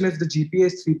question: if the GPA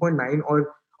is 3.9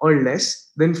 or less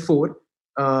than 4,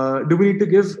 do we need to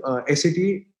give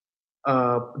SAT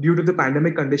due to the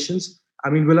pandemic conditions? I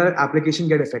mean, will our application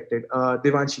get affected?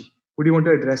 Devanshi, would you want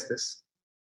to address this?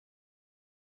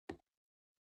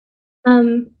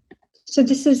 So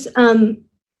this is, I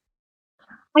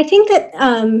think that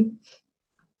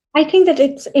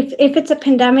it's if it's a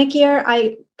pandemic year,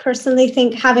 I personally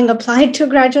think, having applied to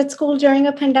graduate school during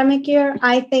a pandemic year,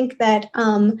 I think that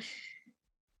I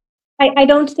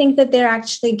don't think that they're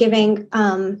actually giving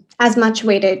as much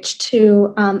weightage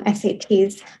to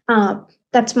SATs.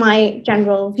 That's my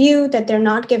general view, that they're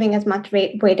not giving as much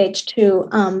weightage to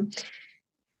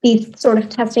these sort of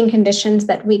testing conditions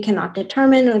that we cannot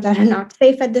determine or that are not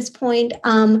safe at this point.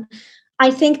 I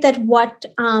think that what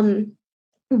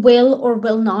will or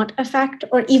will not affect,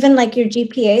 or even like your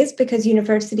GPAs, because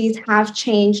universities have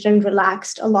changed and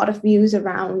relaxed a lot of views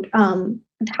around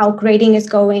how grading is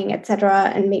going, et cetera,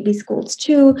 and maybe schools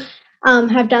too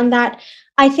have done that.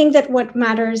 I think that what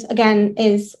matters, again,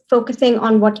 is focusing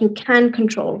on what you can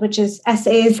control, which is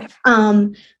essays,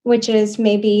 which is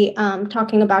maybe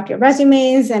talking about your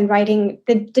resumes and writing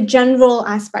the general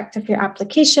aspect of your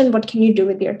application. What can you do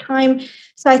with your time?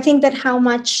 So I think that how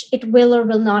much it will or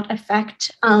will not affect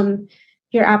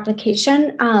your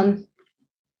application,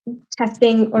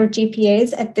 testing or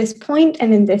GPAs at this point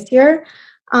and in this year,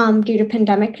 due to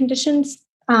pandemic conditions,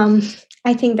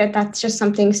 I think that that's just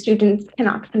something students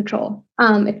cannot control.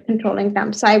 It's controlling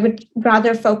them. So I would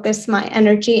rather focus my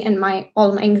energy and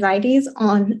all my anxieties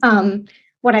on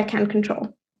what I can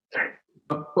control.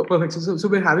 Perfect. So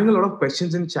we're having a lot of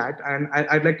questions in chat, and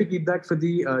I'd like to keep that for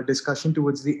the discussion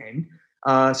towards the end.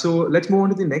 So let's move on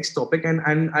to the next topic.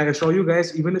 And I assure you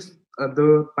guys, even if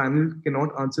the panel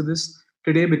cannot answer this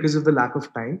today because of the lack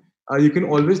of time, you can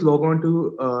always log on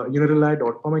to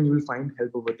unirely.com and you will find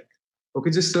help over there. Okay,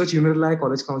 just search UniRely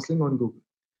College Counseling on Google.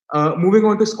 Moving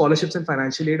on to scholarships and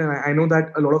financial aid, and I know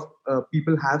that a lot of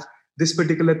people have this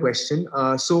particular question.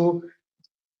 So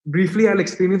briefly, I'll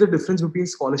explain you the difference between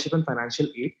scholarship and financial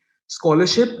aid.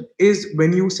 Scholarship is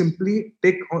when you simply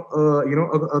take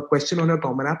a question on your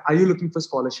Common App. Are you looking for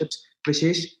scholarships?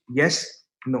 Vishesh, yes,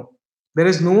 no. There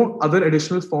is no other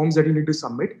additional forms that you need to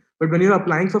submit. But when you're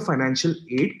applying for financial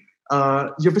aid,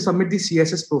 you have to submit the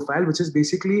CSS profile, which is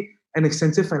basically an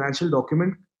extensive financial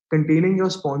document containing your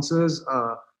sponsors'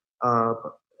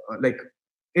 like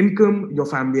income, your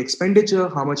family expenditure,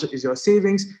 how much is your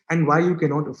savings, and why you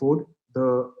cannot afford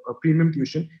the premium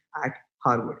tuition at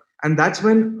Harvard. And that's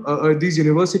when these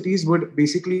universities would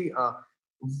basically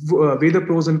weigh the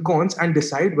pros and cons and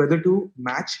decide whether to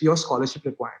match your scholarship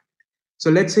requirement. So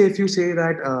let's say if you say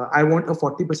that I want a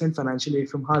 40% financial aid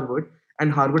from Harvard,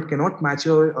 and Harvard cannot match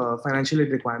your financial aid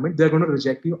requirement, they're going to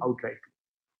reject you outright.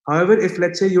 However, if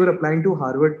let's say you're applying to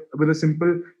Harvard with a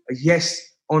simple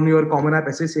yes on your Common App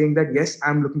essay saying that yes,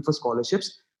 I'm looking for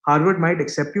scholarships, Harvard might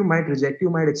accept you, might reject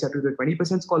you, might accept you with a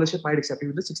 20% scholarship, might accept you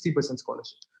with a 60%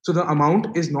 scholarship. So the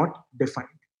amount is not defined,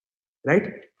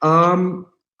 right?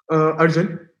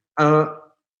 Arjun,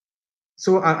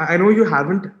 so I know you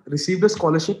haven't received a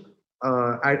scholarship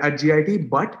at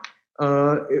GIT, but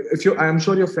if you, I'm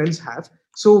sure your friends have.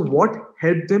 So what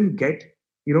helped them get,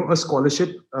 a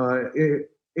scholarship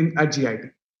at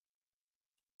GIT?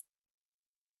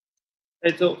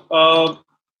 Right, so,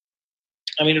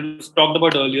 I mean, it was talked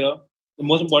about earlier. The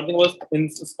most important thing was in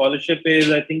scholarship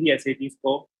is, I think, the SAT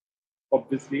score,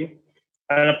 obviously.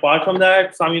 And apart from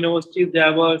that, some universities, they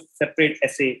have a separate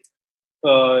essay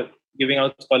giving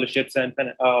out scholarships and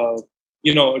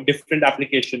different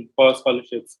application for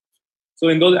scholarships. So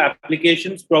in those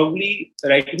applications, probably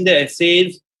writing the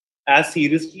essays as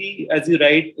seriously as you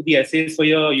write the essays for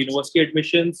your university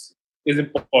admissions is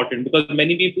important, because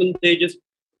many people, they just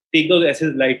take those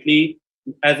essays lightly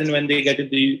as in when they get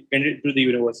into the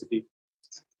university.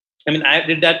 I mean, I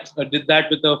did that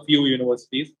with a few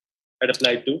universities I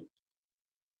applied to.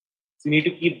 So you need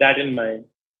to keep that in mind.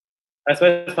 As far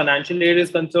as financial aid is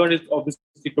concerned, it's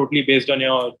obviously totally based on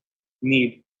your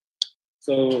need.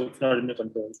 So it's not in your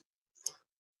control.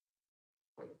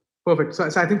 Perfect. So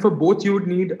I think for both you would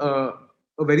need a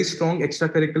very strong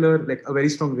extracurricular, like a very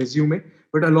strong resume,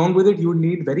 but along with it, you would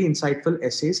need very insightful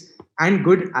essays and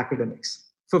good academics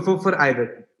for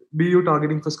either, be you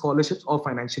targeting for scholarships or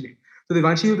financial aid. So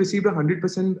Devanshi, you received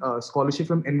 100% scholarship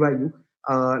from NYU.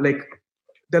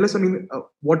 Tell us,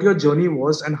 what your journey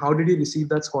was and how did you receive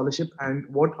that scholarship, and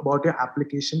what about your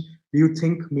application do you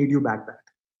think made you back that?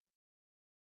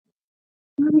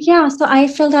 Yeah, so I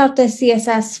filled out the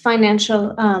CSS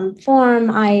financial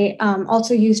form. I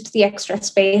also used the extra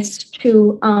space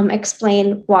to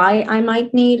explain why I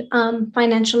might need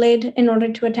financial aid in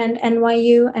order to attend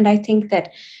NYU. And I think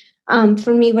that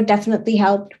for me, what definitely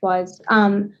helped was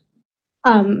not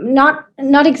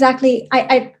exactly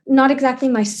not exactly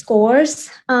my scores,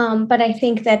 but I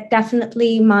think that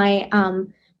definitely my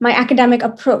academic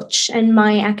approach and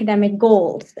my academic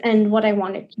goals and what I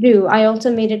wanted to do. I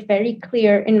also made it very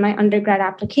clear in my undergrad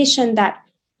application that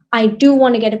I do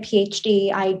want to get a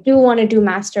PhD. I do want to do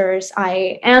masters.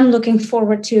 I am looking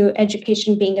forward to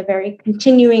education being a very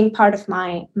continuing part of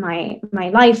my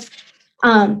life.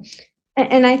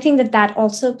 And I think that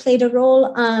also played a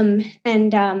role.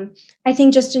 I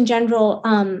think just in general,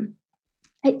 and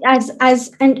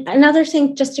another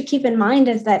thing just to keep in mind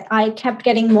is that I kept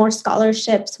getting more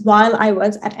scholarships while I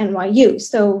was at NYU.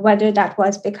 So whether that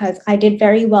was because I did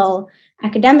very well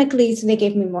academically, so they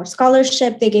gave me more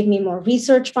scholarship, they gave me more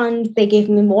research funds, they gave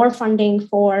me more funding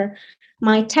for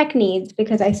my tech needs,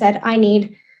 because I said I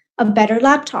need a better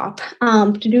laptop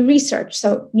to do research.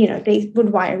 So, they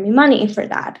would wire me money for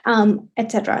that,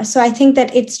 etc. So I think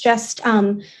that it's just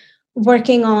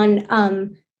working on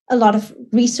a lot of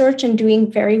research and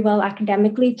doing very well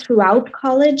academically throughout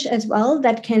college as well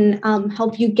that can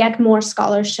help you get more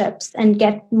scholarships and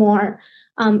get more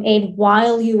aid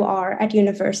while you are at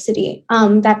university.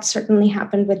 That certainly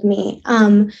happened with me.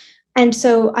 And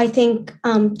so I think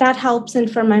that helps.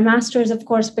 And for my master's, of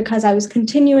course, because I was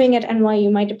continuing at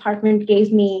NYU, my department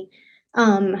gave me,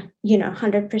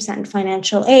 100%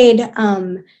 financial aid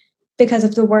because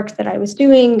of the work that I was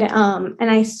doing.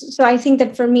 So I think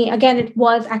that for me, again, it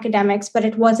was academics, but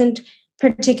it wasn't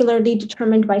particularly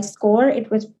determined by score. It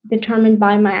was determined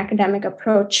by my academic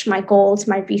approach, my goals,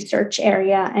 my research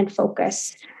area, and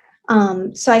focus.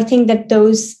 So I think that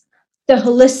the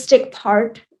holistic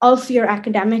part of your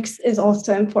academics is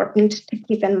also important to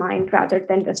keep in mind rather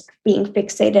than just being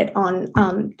fixated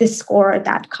on this score or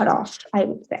that cutoff, I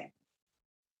would say.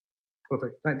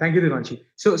 Perfect. Thank you, Devanshi.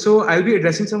 So I'll be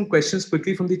addressing some questions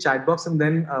quickly from the chat box and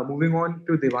then moving on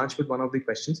to Devansh with one of the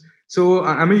questions. So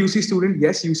I'm a UC student.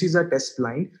 Yes, UCs are test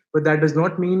blind, but that does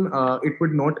not mean it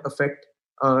would not affect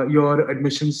your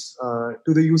admissions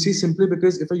to the UC simply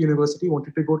because if a university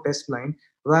wanted to go test blind,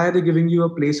 why are they giving you a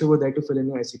place over there to fill in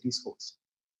your SAT scores?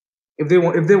 If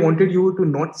they wanted you to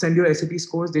not send your SAT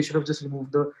scores, they should have just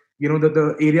removed the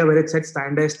area where it said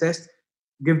standardized test.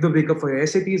 Give the breakup for your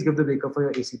SATs, give the breakup for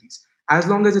your ACTs. As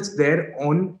long as it's there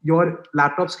on your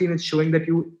laptop screen, it's showing that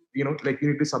you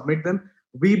need to submit them.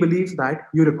 We believe that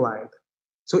you require them.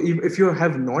 So if you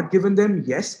have not given them,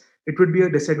 yes, it would be a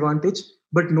disadvantage.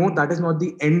 But no, that is not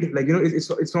the end.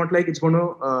 It's not like it's going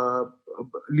to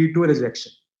lead to a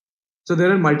rejection. So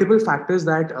there are multiple factors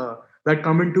that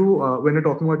come into when you're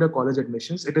talking about your college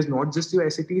admissions. It is not just your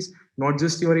SATs, not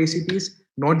just your ACTs,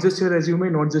 not just your resume,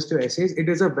 not just your essays. It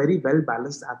is a very well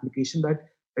balanced application that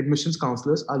admissions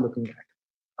counselors are looking at.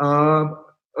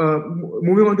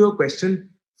 Moving on to a question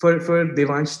for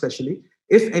Devansh especially.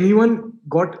 If anyone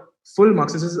got full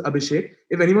marks, this is Abhishek.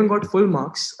 If anyone got full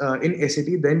marks in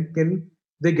SAT, then can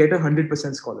they get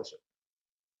 100% scholarship?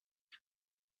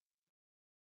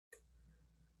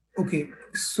 Okay,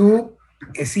 so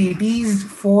SATs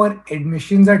for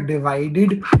admissions are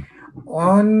divided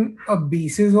on a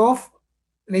basis of,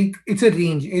 like, it's a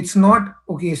range. It's not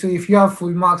okay. So if you have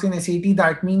full marks in SAT,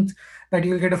 that means that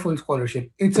you'll get a full scholarship.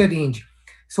 It's a range.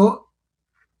 So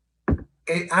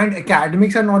and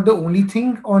academics are not the only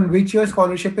thing on which your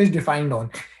scholarship is defined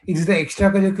on. It's the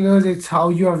extracurriculars. It's how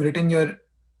you have written your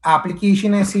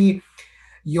application essay,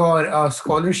 your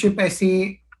scholarship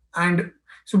essay, and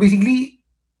so basically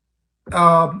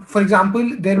for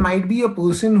example, there might be a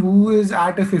person who is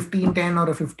at a 1510 or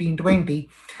a 1520,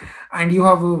 and you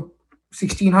have a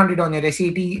 1600 on your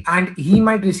SAT, and he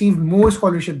might receive more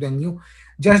scholarship than you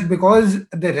just because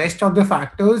the rest of the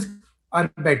factors are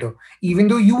better, even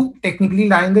though you technically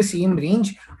lie in the same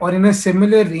range or in a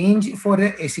similar range for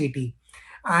a SAT.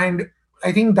 And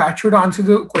I think that should answer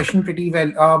the question pretty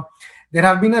well. There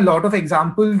have been a lot of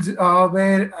examples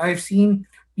where I've seen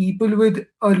people with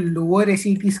a lower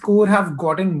SAT score have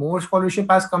gotten more scholarship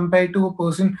as compared to a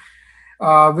person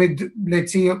with,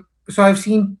 let's say, so I've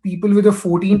seen people with a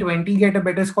 1420 get a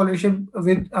better scholarship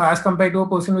with as compared to a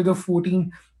person with a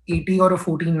 1480 or a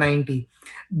 1490,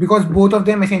 because both of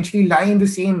them essentially lie in the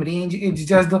same range. It's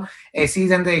just the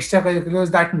essays and the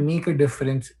extracurriculars that make a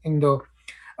difference in the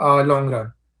long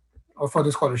run or for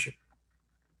the scholarship.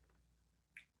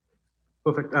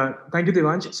 Perfect. Thank you,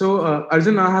 Devansh. So,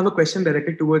 Arjun, I have a question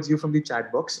directed towards you from the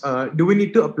chat box. Do we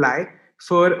need to apply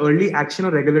for early action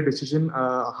or regular decision?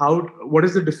 What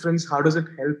is the difference? How does it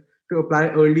help to apply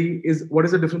early? What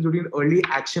is the difference between early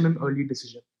action and early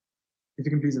decision? If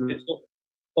you can please elaborate. So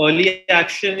early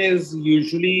action is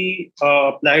usually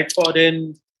applied for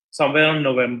in somewhere on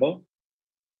November.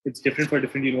 It's different for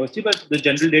different university, but the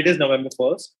general date is November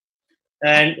 1st.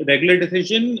 And regular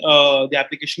decision, the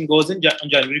application goes in on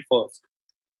January 1st.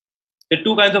 There are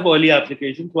two kinds of early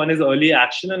applications. One is early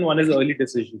action and one is early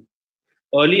decision.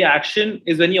 Early action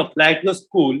is when you apply to a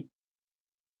school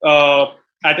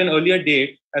at an earlier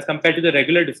date as compared to the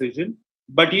regular decision,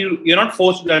 but you're not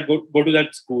forced to go to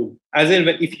that school. As in,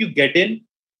 if you get in,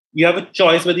 you have a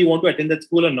choice whether you want to attend that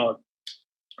school or not.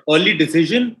 Early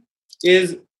decision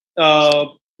is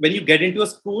when you get into a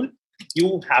school,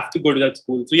 you have to go to that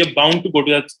school. So you're bound to go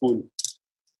to that school.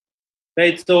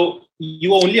 Right? So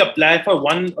you only apply for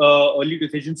one early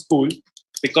decision school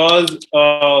because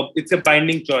it's a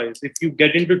binding choice. If you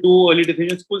get into two early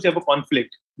decision schools, you have a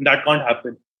conflict. And that can't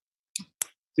happen.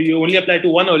 So you only apply to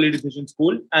one early decision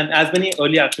school and as many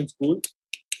early action schools,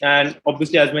 and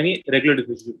obviously as many regular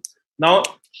decisions. Now,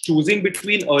 choosing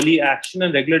between early action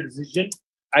and regular decision,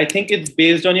 I think it's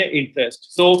based on your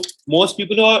interest. So most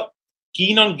people who are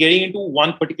keen on getting into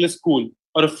one particular school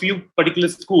or a few particular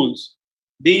schools,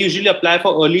 they usually apply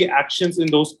for early actions in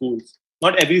those schools.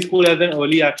 Not every school has an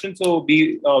early action, so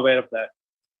be aware of that.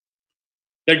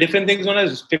 There are different things known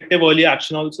as restrictive early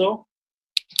action also,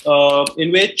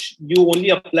 in which you only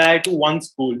apply to one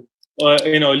school.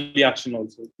 in early action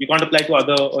also. You can't apply to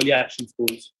other early action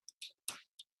schools.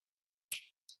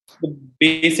 The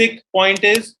basic point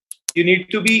is you need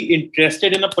to be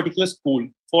interested in a particular school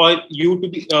for you to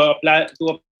be apply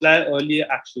early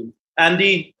action. And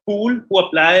the pool who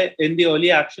apply in the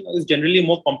early action is generally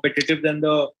more competitive than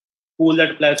the pool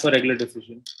that applies for regular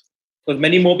decision, because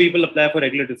many more people apply for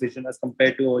regular decision as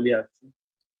compared to early action.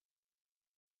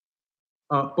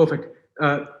 Perfect.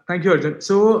 Thank you, Arjun.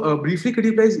 So, briefly, could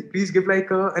you please give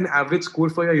like an average score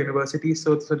for your university?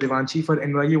 So Devanshi, for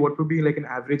NYU, what would be like an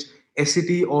average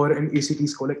SAT or an ACT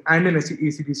score, like and an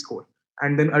ACT score,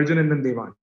 and then Arjun and then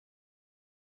Devan.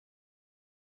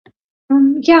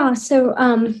 Yeah, so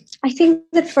I think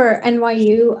that for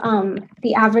NYU,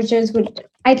 the averages would,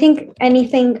 I think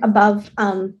anything above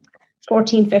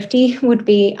 1450 would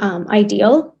be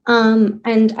ideal.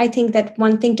 And I think that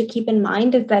one thing to keep in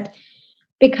mind is that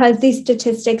because these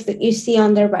statistics that you see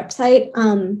on their website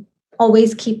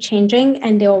always keep changing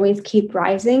and they always keep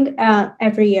rising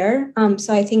every year.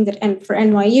 So I think that, and for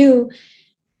NYU,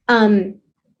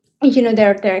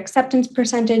 their acceptance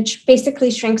percentage basically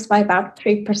shrinks by about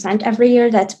 3% every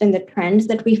year. That's been the trend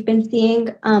that we've been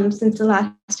seeing since the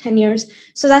last 10 years.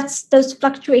 So those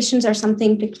fluctuations are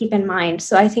something to keep in mind.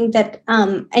 So I think that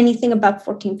anything above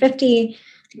 1450,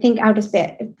 I think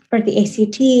for the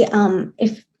ACT,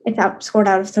 if it's scored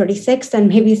out of 36, then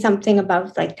maybe something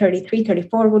above like 33,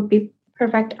 34 would be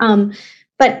perfect.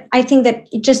 But I think that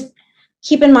it just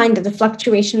keep in mind that the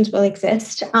fluctuations will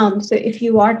exist. So if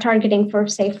you are targeting for,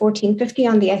 say, 1450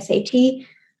 on the SAT,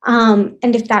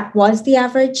 and if that was the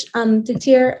average this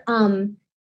year,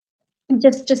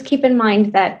 just keep in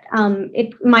mind that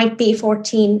it might be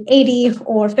 1480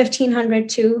 or 1500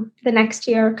 to the next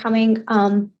year coming,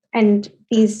 and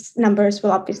these numbers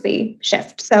will obviously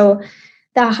shift. So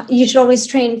you should always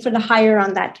train for the higher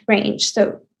on that range.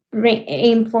 So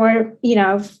aim for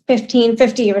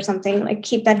 1550 or something, like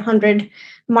keep that 100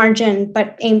 margin,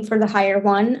 but aim for the higher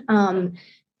one,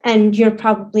 and you're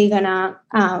probably gonna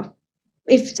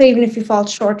even if you fall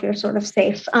short, you're sort of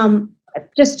safe.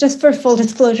 Just for full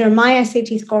disclosure, my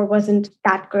SAT score wasn't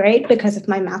that great because of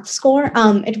my math score.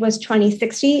 It was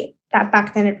 2060. That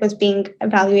back then it was being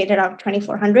evaluated out of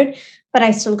 2400, but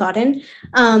I still got in.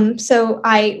 So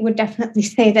I would definitely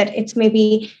say that it's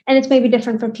maybe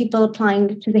different for people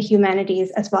applying to the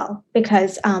humanities as well,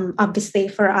 because obviously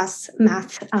for us,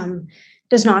 math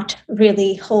does not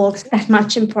really hold that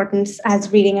much importance as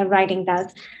reading and writing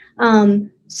does.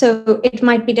 So it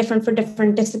might be different for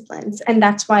different disciplines. And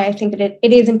that's why I think that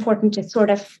it is important to sort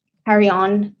of carry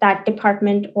on that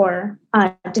department or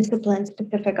discipline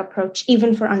specific approach,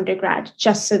 even for undergrad,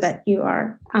 just so that you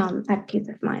are at peace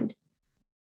of mind.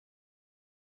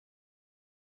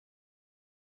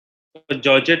 For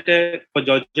Georgia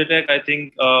Tech, I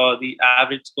think the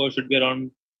average score should be around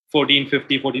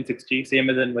 1450, 1460, same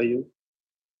as NYU.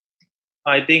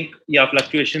 I think,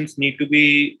 fluctuations need to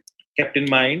be kept in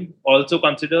mind. Also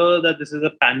consider that this is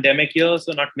a pandemic year,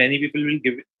 so not many people will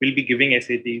be giving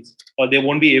SATs, or they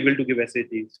won't be able to give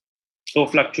SATs. So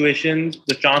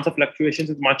the chance of fluctuations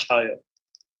is much higher.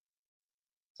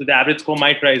 So the average score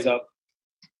might rise up.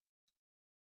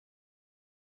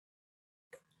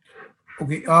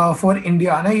 Okay, for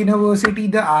Indiana University,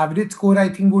 the average score I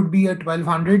think would be at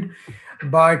 1200.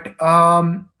 But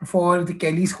for the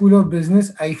Kelly School of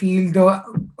Business, I feel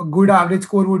a good average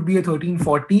score would be a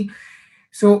 1340.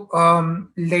 So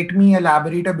let me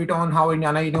elaborate a bit on how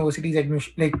Indiana University's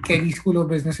admission, like Kelly School of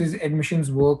Business's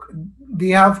admissions work. They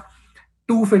have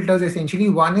two filters essentially.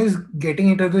 One is getting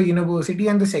into the university,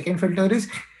 and the second filter is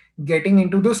getting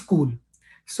into the school.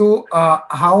 So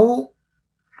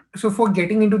for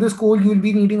getting into the school, you'll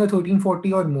be needing a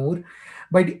 1340 or more.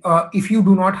 But if you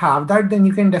do not have that, then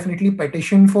you can definitely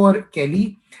petition for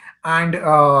Kelly, and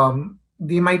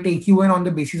they might take you in on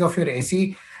the basis of your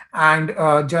essay, and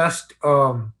just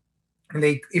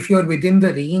like if you're within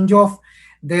the range of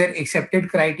their accepted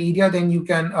criteria, then you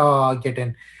can get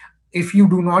in. If you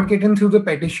do not get in through the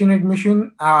petition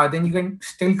admission, then you can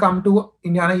still come to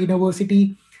Indiana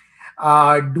University,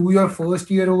 do your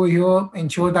first year over here,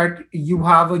 ensure that you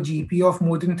have a GP of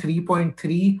more than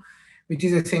 3.3, which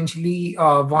is essentially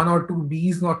one or two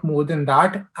Bs, not more than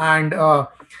that, and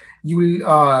you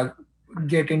will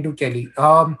get into Kelly.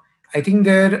 I think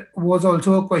there was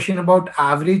also a question about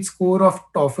average score of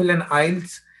TOEFL and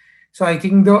IELTS. So I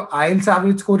think the IELTS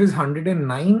average score is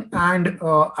 109, and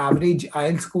average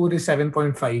IELTS score is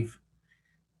 7.5.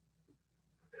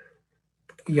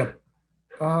 Yep.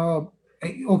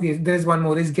 Okay, there's one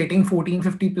more. Is getting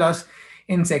 1450 plus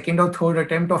in second or third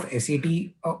attempt of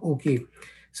SAT. Okay.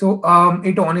 So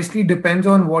it honestly depends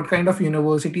on what kind of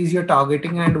universities you're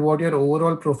targeting and what your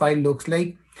overall profile looks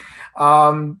like.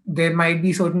 There might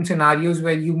be certain scenarios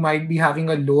where you might be having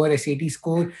a lower SAT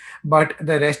score, but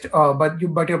the rest, but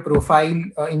your profile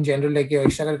in general, like your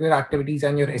extracurricular activities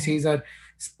and your essays are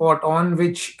spot on,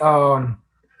 which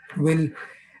will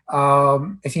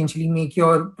essentially make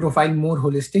your profile more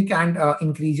holistic and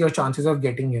increase your chances of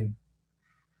getting in.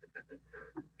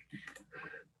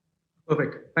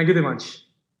 Perfect. Thank you, Devansh.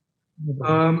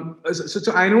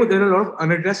 So I know there are a lot of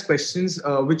unaddressed questions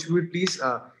which we would please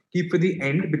keep for the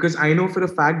end, because I know for a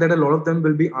fact that a lot of them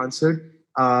will be answered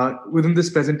within this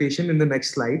presentation in the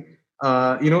next slide.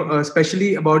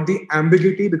 Especially about the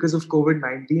ambiguity because of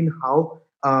COVID-19. How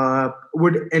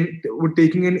would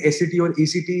taking an SAT or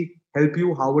ACT help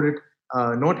you? How would it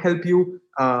not help you?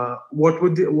 What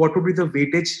would be the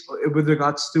weightage with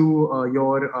regards to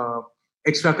your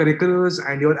extracurriculars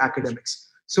and your academics?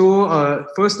 So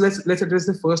first, let's address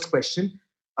the first question.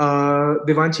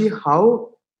 Devanshi, how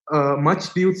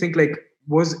much do you think, like,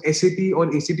 was SAT or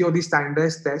ACT or the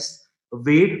standardized tests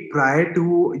weighed prior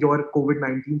to your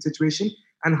COVID-19 situation,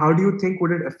 and how do you think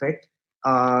would it affect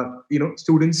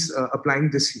students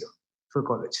applying this year for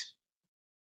college?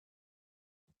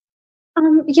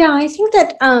 Yeah, I think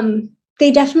that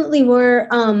they definitely were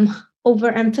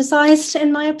overemphasized,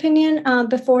 in my opinion,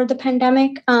 before the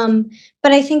pandemic.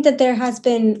 But I think that there has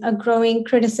been a growing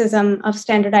criticism of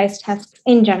standardized tests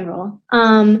in general.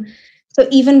 So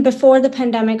even before the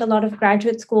pandemic, a lot of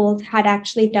graduate schools had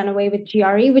actually done away with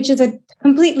GRE, which is a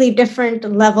completely different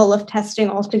level of testing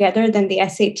altogether than the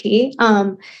SAT.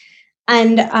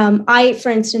 And I, for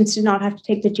instance, did not have to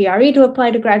take the GRE to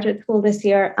apply to graduate school this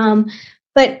year.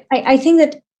 But I think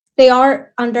that they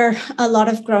are under a lot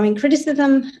of growing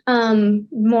criticism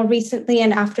more recently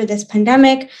and after this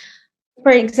pandemic.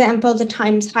 For example, the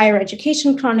Times Higher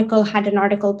Education Chronicle had an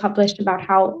article published about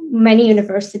how many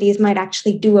universities might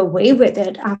actually do away with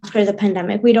it after the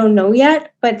pandemic. We don't know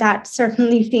yet, but that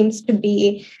certainly seems to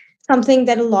be something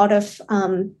that a lot of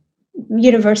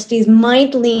universities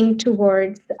might lean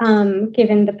towards,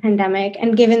 given the pandemic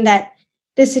and given that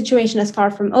this situation is far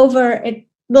from over. It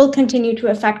will continue to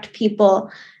affect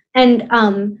people and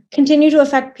continue to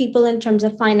affect people in terms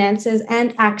of finances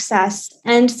and access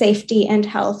and safety and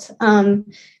health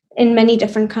in many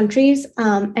different countries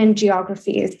and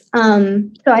geographies. So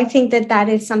I think that that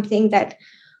is something that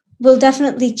will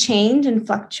definitely change and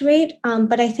fluctuate.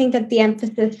 But I think that the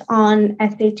emphasis on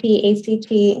SAT,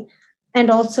 ACT, and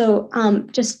also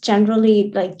just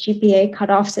generally like GPA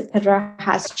cutoffs, et cetera,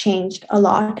 has changed a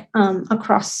lot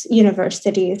across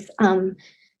universities.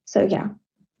 So yeah.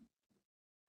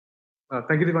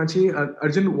 Thank you, Devanshi.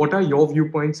 Arjun, what are your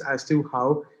viewpoints as to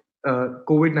how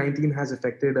COVID-19 has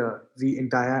affected the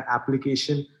entire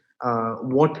application?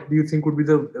 What do you think would be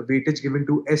the weightage given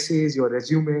to essays, your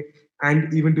resume,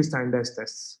 and even to standardized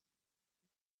tests?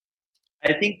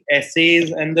 I think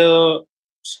essays and the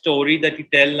story that you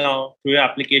tell now through your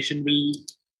application will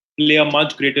play a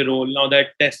much greater role now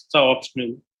that tests are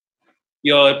optional.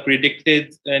 Your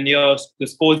predicted and the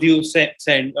scores you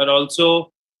send are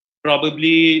also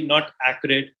probably not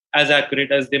accurate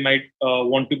as they might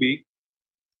want to be,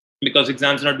 because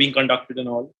exams are not being conducted and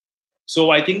all.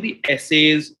 So I think the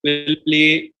essays will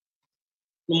play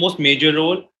the most major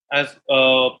role as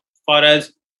far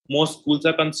as most schools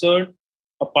are concerned.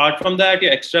 Apart from that,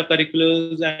 your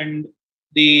extracurriculars and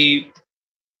the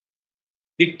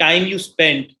the time you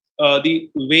spend, the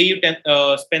way you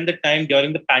spend the time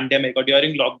during the pandemic or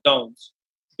during lockdowns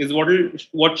is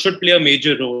what should play a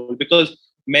major role, because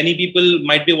many people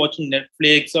might be watching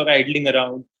Netflix or idling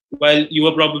around while you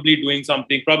were probably doing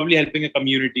something, probably helping a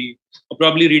community, or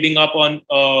probably reading up on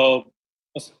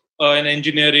an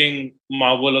engineering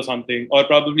marvel or something, or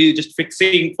probably just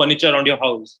fixing furniture around your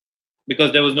house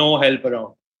because there was no help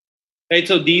around. Right.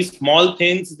 So these small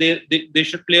things, they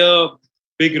should play a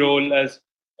big role as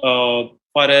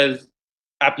far as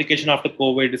application after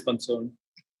COVID is concerned.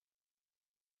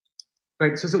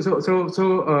 Right.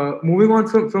 So moving on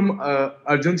from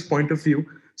Arjun's point of view.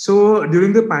 So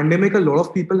during the pandemic, a lot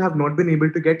of people have not been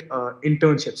able to get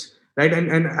internships, right?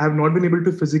 And have not been able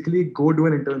to physically go do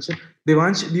an internship.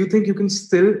 Devansh, do you think you can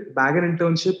still bag an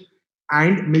internship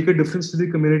and make a difference to the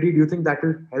community? Do you think that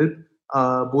will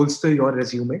help bolster your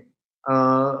resume?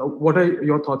 What are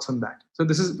your thoughts on that? So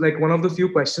this is like one of the few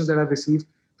questions that I've received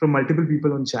from multiple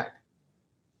people on chat.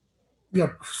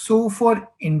 Yep. So for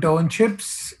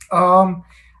internships,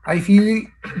 I feel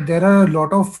there are a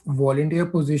lot of volunteer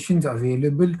positions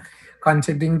available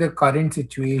considering the current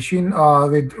situation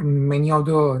with many of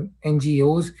the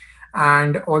NGOs.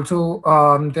 And also,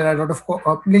 there are a lot of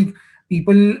like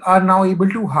people are now able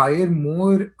to hire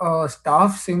more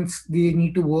staff since they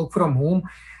need to work from home,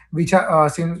 which are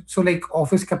since so like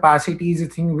office capacity is a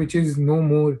thing which is no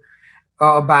more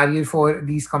a barrier for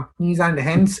these companies, and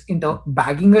hence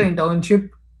bagging an internship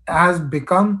has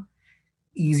become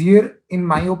easier in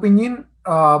my opinion.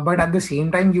 But at the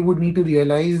same time, you would need to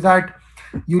realize that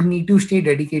you'll need to stay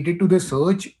dedicated to the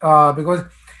search, because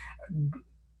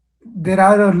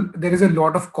there is a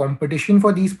lot of competition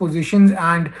for these positions,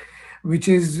 and which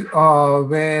is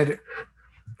where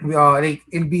like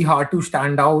it'll be hard to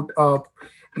stand out.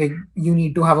 Like you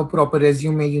need to have a proper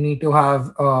resume, you need to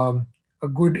have a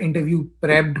good interview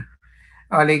prepped,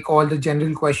 like all the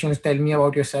general questions, tell me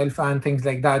about yourself and things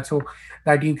like that, so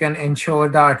that you can ensure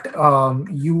that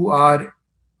you are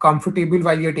comfortable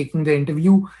while you're taking the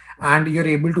interview and you're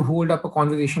able to hold up a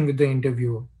conversation with the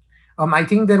interviewer. I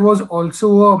think there was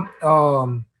also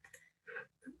a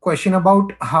question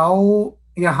about how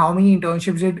many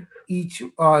internships did each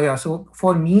yeah, so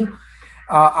for me,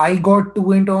 I got two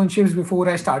internships before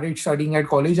I started studying at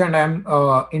college, and I'm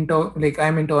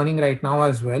interning right now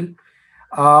as well.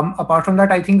 Apart from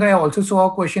that, I think I also saw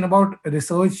a question about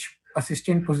research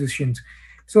assistant positions.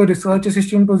 So research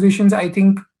assistant positions, I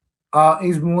think,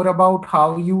 is more about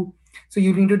how you. So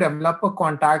you need to develop a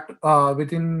contact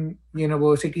within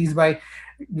universities by,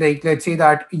 like, let's say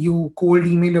that you cold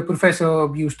email a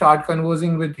professor, you start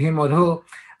conversing with him or her,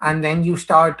 and then you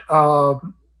start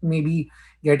maybe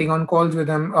getting on calls with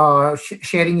them,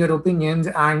 sharing your opinions,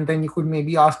 and then you could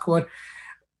maybe ask for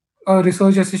a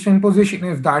research assistant position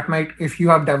if you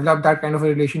have developed that kind of a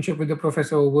relationship with the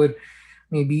professor over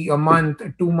maybe a month,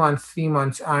 2 months, 3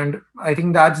 months. And I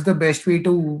think that's the best way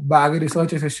to bag a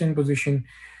research assistant position,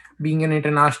 being an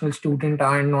international student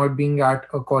and not being at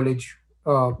a college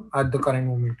at the current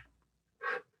moment.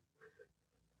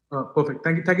 Perfect.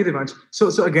 Thank you, Devansh.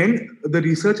 So again, the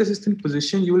research assistant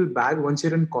position you will bag once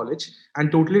you're in college,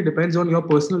 and totally depends on your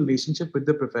personal relationship with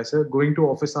the professor. Going to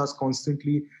office hours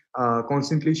constantly,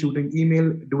 constantly shooting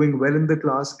email, doing well in the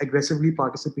class, aggressively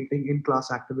participating in class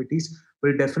activities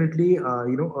will definitely,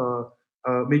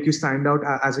 make you stand out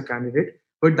as a candidate.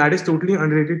 But that is totally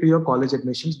unrelated to your college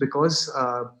admissions because,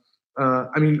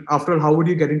 I mean, after all, how would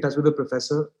you get in touch with the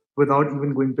professor without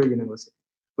even going to a university?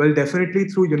 Well, definitely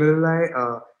through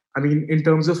UniRely. I mean, in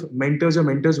terms of mentors, your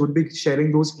mentors would be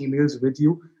sharing those emails with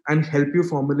you and help you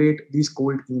formulate these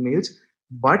cold emails.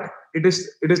 But it is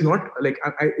not like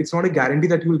it's not a guarantee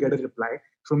that you will get a reply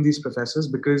from these professors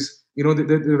because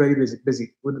they're very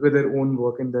busy with their own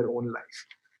work and their own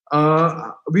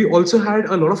life. We also had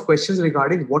a lot of questions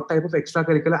regarding what type of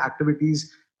extracurricular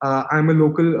activities. I'm a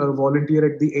local volunteer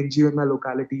at the NGO in my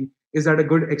locality. Is that a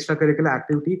good extracurricular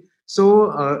activity?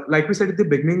 So, like we said at the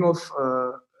beginning of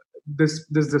this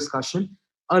discussion,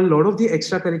 a lot of the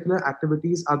extracurricular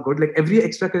activities are good. Like every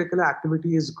extracurricular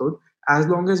activity is good as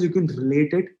long as you can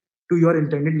relate it to your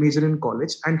intended major in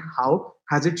college and how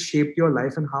has it shaped your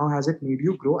life and how has it made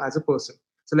you grow as a person.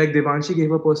 So, like Devanshi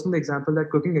gave a personal example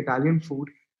that cooking Italian food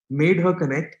made her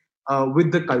connect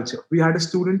with the culture. We had a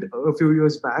student a few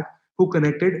years back who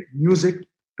connected music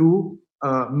to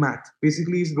math.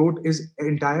 Basically, he wrote his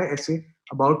entire essay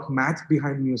about math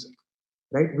behind music.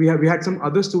 Right? We had some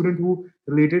other student who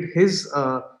related his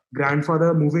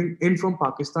grandfather moving in from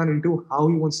Pakistan into how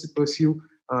he wants to pursue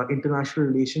international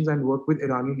relations and work with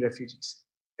Iranian refugees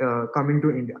coming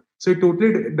to India. So it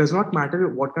totally does not matter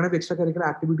what kind of extracurricular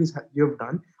activities you have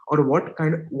done or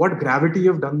what gravity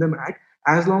you have done them at,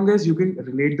 as long as you can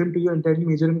relate them to your intended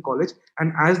major in college,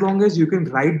 and as long as you can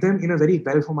write them in a very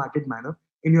well formatted manner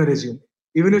in your resume.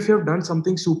 Even if you have done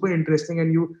something super interesting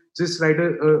and you just write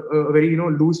a very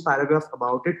loose paragraph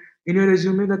about it in your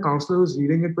resume, the counselor who's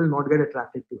reading it will not get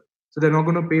attracted to it, so they're not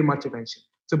going to pay much attention.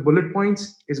 So bullet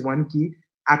points is one key,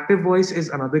 active voice is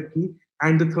another key,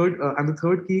 and the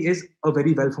third key is a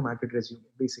very well formatted resume,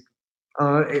 basically.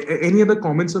 Any other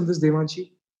comments on this,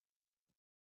 Devanshi?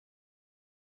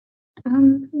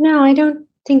 No, I don't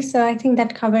think so. I think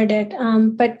that covered it.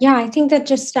 But yeah, I think that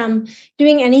just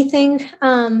doing anything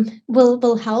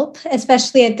will help,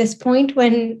 especially at this point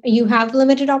when you have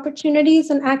limited opportunities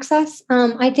and access.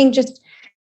 I think just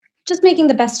making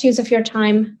the best use of your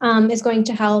time is going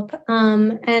to help,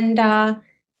 and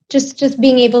just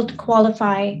being able to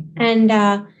qualify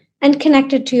and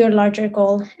connect it to your larger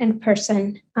goal in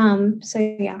person. So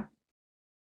yeah.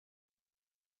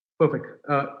 Perfect.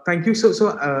 Thank you. So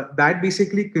that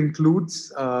basically concludes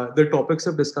the topics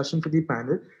of discussion for the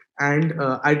panel. And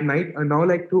I'd now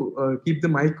like to keep the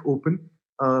mic open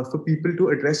for people to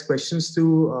address questions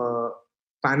to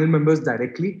panel members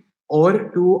directly or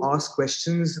to ask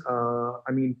questions.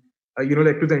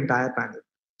 Like to the entire panel.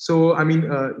 So I mean,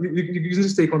 you can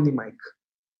just take on the mic.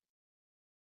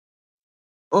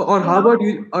 Or how about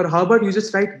you? Or how about you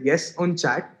just write yes on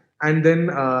chat, and then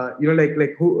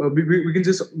like who we can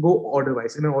just go order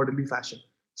wise in an orderly fashion.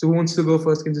 So who wants to go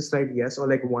first can just write yes or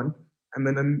like one, and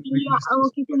then we can Yeah, just.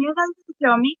 okay. Can you guys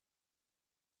hear me?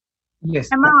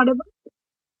 Yes. Am I audible?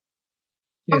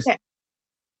 Yes. Okay.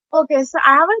 Okay, so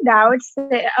I have a doubt,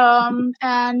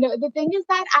 and the thing is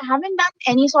that I haven't done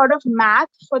any sort of math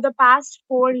for the past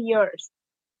 4 years.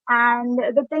 And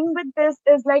the thing with this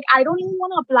is like I don't even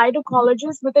want to apply to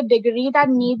colleges with a degree that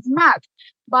needs math.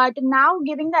 But now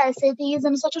giving the SATs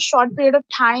in such a short period of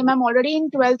time, I'm already in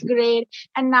 12th grade,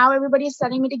 and now everybody is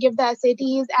telling me to give the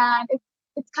SATs, and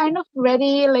it's kind of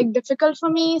very like difficult for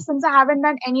me since I haven't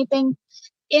done anything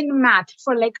in math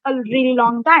for like a really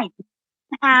long time.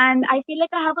 And I feel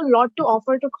like I have a lot to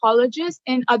offer to colleges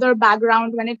in other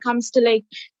background when it comes to like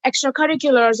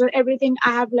extracurriculars or everything.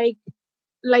 I have like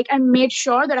I made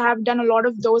sure that I have done a lot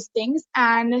of those things.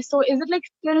 And so is it like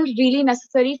still really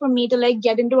necessary for me to like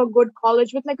get into a good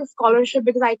college with like a scholarship,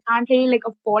 because I can't really like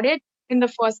afford it in the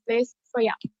first place? So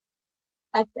yeah,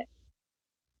 that's it.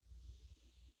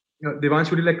 Devansh,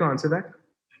 would you like to answer that?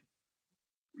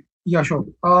 Yeah, sure.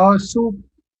 So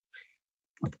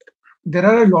there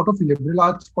are a lot of liberal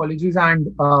arts colleges, and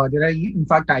there are in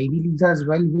fact Ivy Leagues as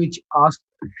well, which ask.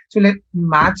 So like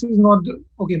maths is not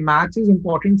okay. Maths is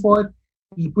important for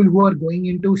people who are going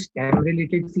into STEM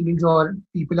related fields, or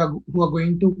who are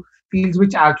going to fields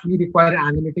which actually require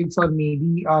analytics, or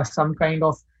maybe some kind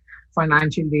of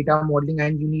financial data modeling,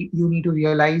 and you need to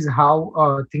realize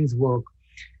how things work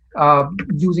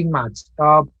using maths.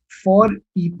 For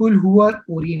people who are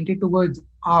oriented towards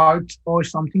arts or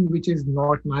something which is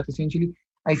not math, essentially,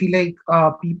 I feel like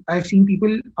I've seen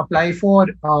people apply for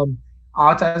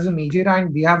arts as a major,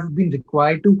 and they have been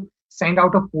required to send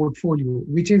out a portfolio,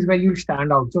 which is where you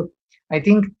stand out. So I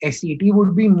think SAT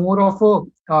would be more of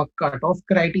a cutoff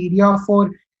criteria for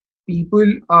people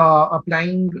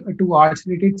applying to arts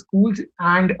related schools,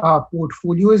 and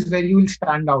portfolio is where you will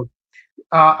stand out.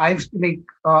 I've like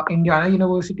Indiana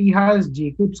University has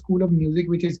Jacob School of Music,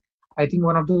 which is I think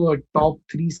one of the top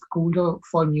three schools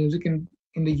for music in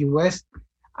the US,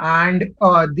 and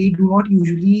they do not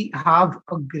usually have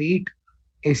a great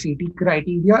SAT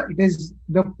criteria. It is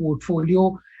the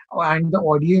portfolio and the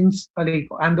audience, and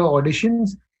the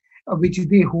auditions which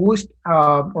they host,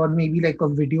 or maybe like a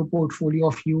video portfolio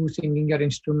of you singing your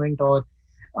instrument, or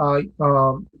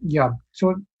yeah.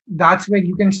 So that's where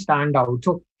you can stand out.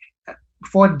 So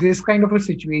for this kind of a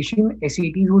situation,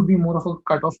 SATs would be more of a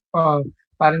cutoff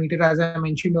parameter, as I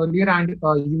mentioned earlier, and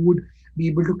you would be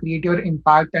able to create your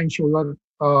impact and show your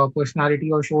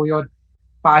personality, or show your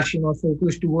passion or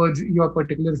focus towards your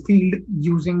particular field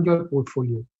using your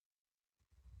portfolio.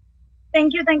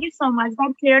 Thank you so much.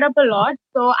 That cleared up a lot.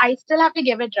 So I still have to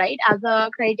give it right as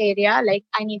a criteria. Like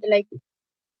I need to like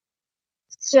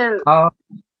still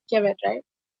give it right.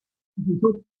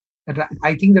 So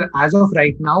I think that as of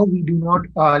right now, we do not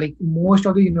like most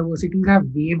of the universities have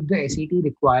waived the SAT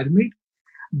requirement,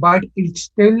 but it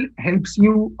still helps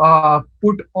you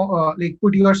put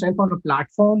yourself on a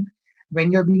platform when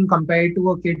you're being compared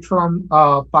to a kid from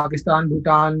Pakistan,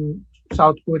 Bhutan,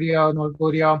 South Korea, North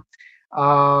Korea,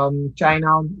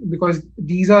 China, because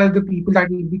these are the people that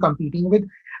we'll be competing with.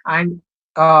 And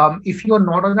if you're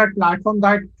not on that platform,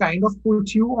 that kind of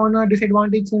puts you on a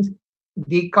disadvantage, since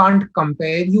they can't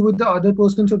compare you with the other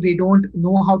person, so they don't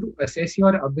know how to assess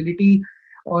your ability,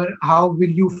 or how will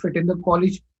you fit in the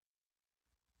college.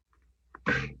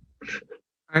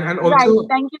 And Right. also,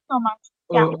 Thank you so much.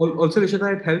 Yeah. also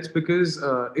Rishita, it helps because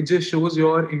it just shows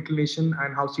your inclination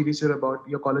and how serious you're about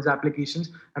your college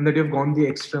applications, and that you've gone the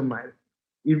extra mile,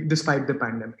 despite the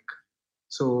pandemic.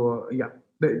 So yeah,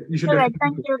 you should Correct.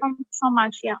 definitely. Thank you so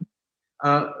much. Yeah.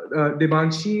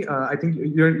 Devanshi, I think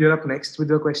you're up next with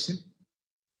your question.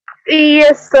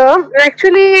 Yes, sir.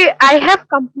 Actually, I have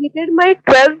completed my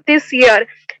 12th this year,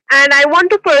 and I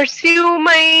want to pursue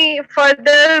my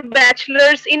further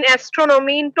bachelor's in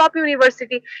astronomy in top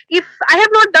university. If I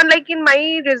have not done, like in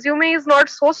my resume is not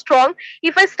so strong,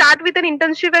 if I start with an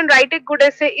internship and write a good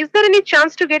essay, is there any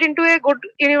chance to get into a good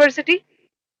university?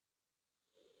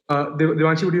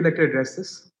 Devanshi, would you like to address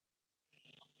this?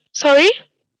 Sorry?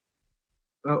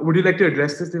 Would you like to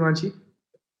address this, Devanshi?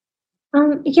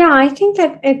 Yeah, I think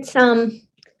that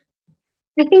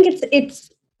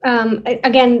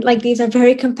again, like these are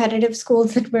very competitive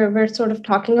schools that we're sort of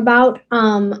talking about,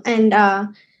 and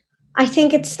I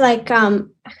think it's like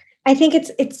I think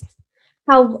it's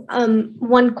how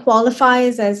one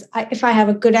qualifies as if I have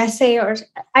a good essay, or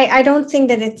I don't think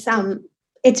that it's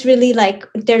it's really like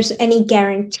there's any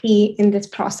guarantee in this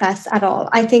process at all.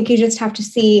 I think you just have to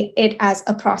see it as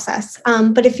a process.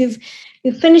 But if you've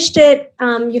finished it,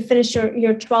 you finished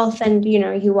your 12th, and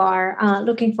you are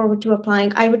looking forward to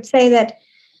applying, I would say that,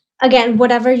 again,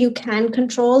 whatever you can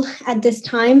control at this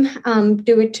time,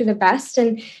 do it to the best,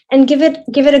 and give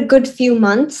it a good few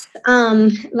months,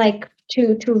 like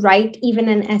to write even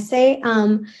an essay.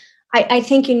 I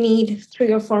think you need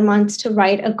 3 or 4 months to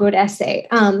write a good essay.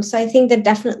 So I think that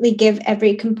definitely give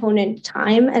every component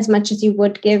time as much as you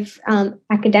would give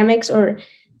academics or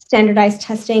standardized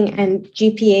testing and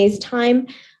GPAs time.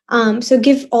 So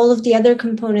give all of the other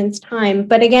components time.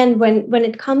 But again, when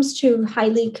it comes to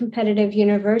highly competitive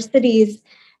universities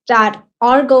that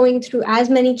are going through as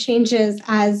many changes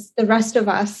as the rest of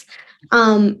us,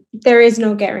 there is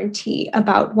no guarantee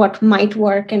about what might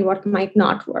work and what might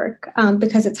not work,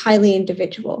 because it's highly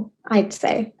individual, I'd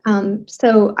say.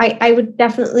 So I would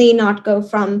definitely not go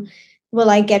from, will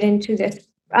I get into this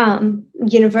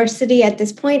university at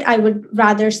this point? I would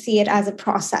rather see it as a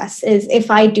process. Is, if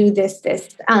I do this,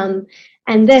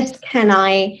 and this,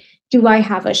 do I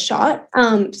have a shot?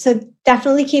 So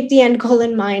definitely keep the end goal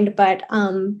in mind, but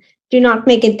do not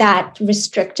make it that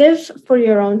restrictive for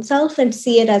your own self, and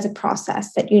see it as a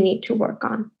process that you need to work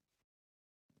on.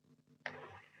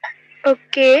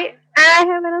 Okay, and I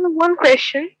have another one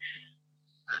question.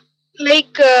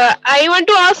 Like, I want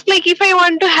to ask, like, if I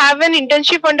want to have an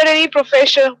internship under any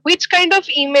professor, which kind of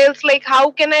emails, like,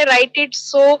 how can I write it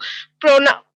so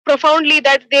profoundly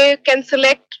that they can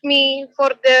select me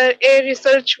for their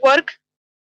research work?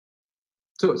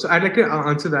 So I'd like to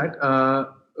answer that.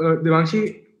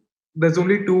 Devanshi, there's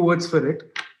only 2 words for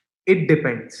it. It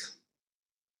depends.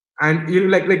 And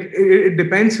it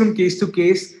depends from case to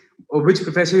case, which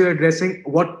professor you're addressing,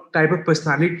 what type of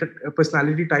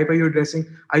personality type are you addressing.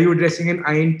 Are you addressing an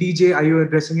INTJ? Are you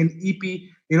addressing an EP?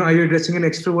 Are you addressing an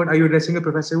extrovert? Are you addressing a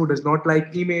professor who does not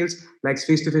like emails, likes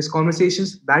face-to-face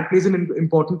conversations? That plays an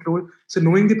important role. So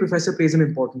knowing the professor plays an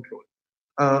important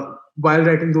role while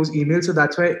writing those emails. So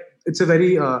that's why it's a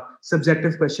very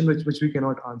subjective question which we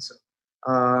cannot answer.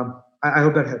 I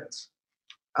hope that helps.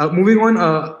 Moving on,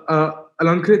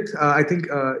 Alankrit, I think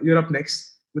you're up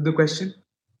next with the question.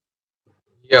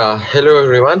 Yeah, hello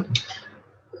everyone.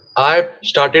 I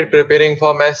started preparing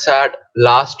for my SAT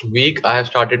last week. I have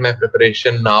started my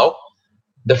preparation now.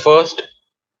 The first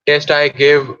test I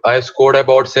gave, I scored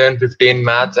about 750 in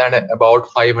maths and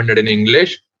about 500 in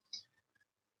English.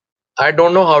 I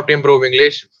don't know how to improve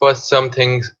English. First, some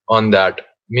things on that.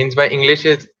 Means my English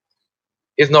is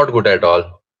not good at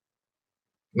all.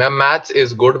 My maths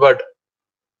is good, but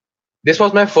this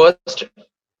was my first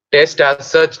test as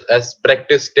such, as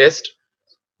practice test.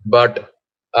 But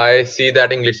I see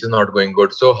that English is not going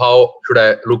good. So how should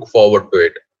I look forward to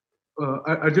it?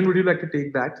 Arjun, would you like to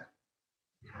take that?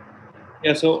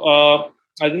 Yeah, so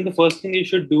I think the first thing you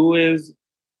should do is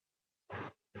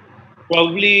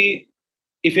probably,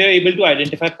 if you're able to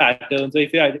identify patterns, or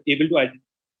if you're able to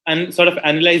and sort of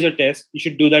analyze your test, you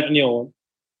should do that on your own.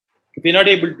 If you're not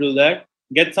able to do that,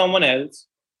 get someone else,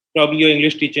 probably your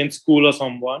English teacher in school or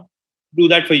someone, do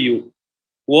that for you.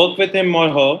 Work with him or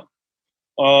her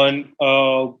on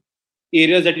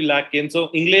areas that you lack in. So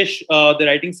English, the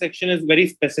writing section is very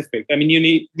specific. I mean, you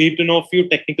need to know a few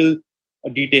technical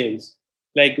details,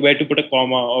 like where to put a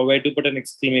comma or where to put an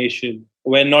exclamation,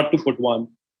 where not to put one.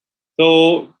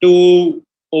 So to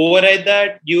override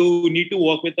that, you need to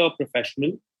work with a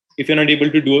professional if you're not able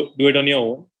to do it on your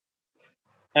own.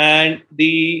 And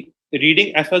the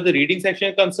reading, as far as the reading section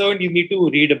is concerned, you need to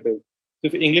read a bit. So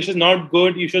if English is not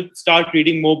good, you should start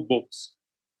reading more books.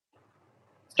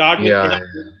 Start with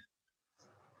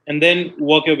and then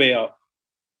work your way up.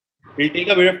 It'll take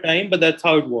a bit of time, but that's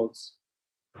how it works.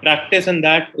 Practice, and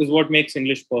that is what makes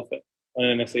English perfect on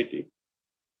an SAT.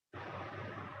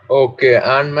 Okay,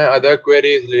 and my other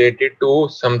query is related to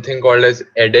something called as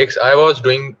edX. I was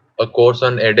doing a course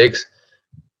on edX.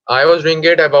 I was doing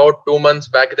it about 2 months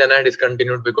back, then I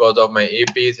discontinued because of my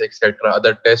APs, etc.,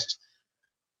 other tests.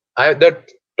 The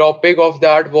topic of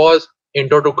that was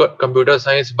Intro to Computer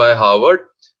Science by Harvard.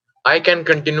 I can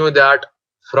continue that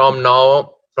from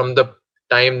now, from the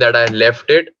time that I left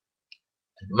it.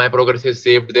 My progress is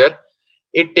saved there.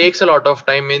 It takes a lot of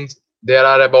time, means there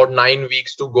are about 9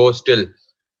 weeks to go still.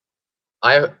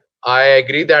 I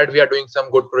agree that we are doing some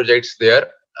good projects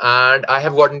there, and I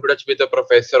have got in touch with the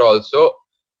professor also,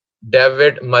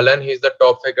 David Mullen. He's the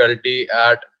top faculty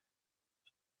at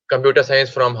computer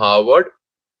science from Harvard,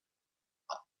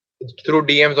 through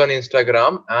DMs on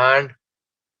Instagram. And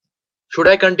should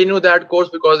I continue that course,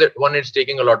 because it's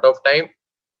taking a lot of time.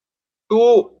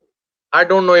 Two, I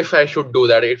don't know if I should do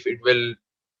that, if it will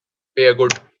pay a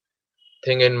good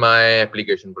thing in my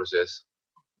application process.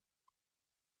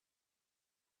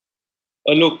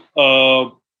 Look,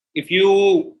 if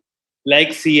you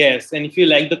like CS and if you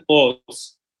like the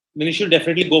course, then you should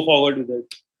definitely go forward with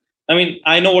it. I mean,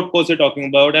 I know what course you're talking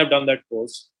about. I've done that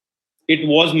course. It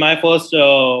was my first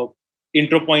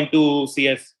intro point to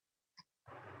CS,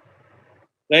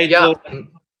 right? Yeah, So,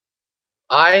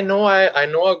 I know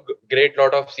a great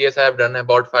lot of CS. I have done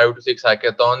about 5 to 6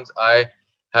 hackathons. I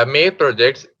have made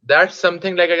projects. That's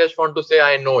something like I just want to say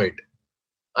I know it.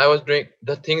 I was doing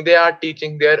the thing they are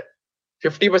teaching there.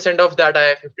 50% of that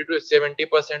 50 to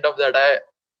 70% of that I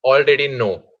already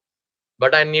know.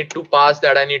 But I need to pass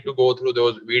that. I need to go through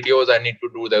those videos. I need to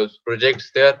do those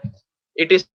projects there.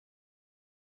 It is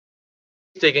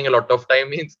taking a lot of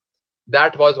time. Means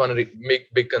that was one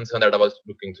big concern that I was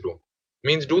looking through.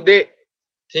 Means do they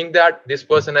think that this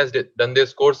person has done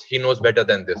this course? He knows better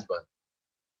than this one.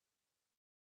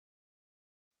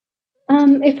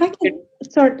 If I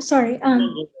could, sorry,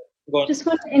 go on. just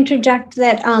want to interject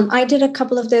that I did a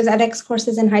couple of those edX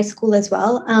courses in high school as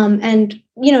well, and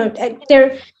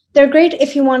they're great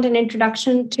if you want an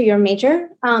introduction to your major.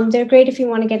 They're great if you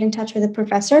want to get in touch with a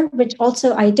professor, which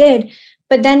also I did.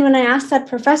 But then when I asked that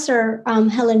professor,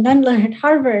 Helen Bendler at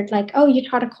Harvard, like, oh, you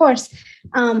taught a course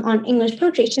on English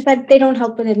poetry, she said they don't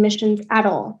help with admissions at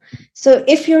all. So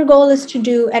if your goal is to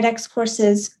do edX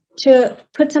courses to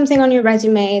put something on your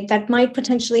resume that might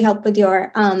potentially help with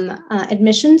your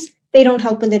admissions, they don't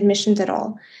help with admissions at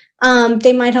all.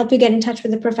 They might help you get in touch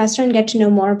with the professor and get to know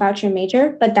more about your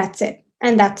major, but that's it.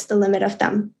 And that's the limit of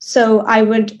them. So I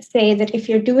would say that if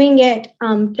you're doing it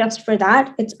just for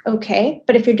that, it's okay.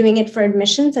 But if you're doing it for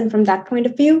admissions and from that point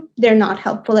of view, they're not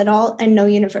helpful at all. And no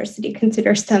university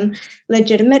considers them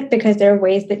legitimate because there are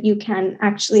ways that you can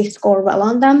actually score well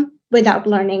on them without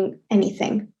learning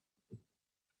anything.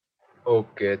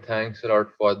 Okay, thanks a lot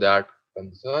for that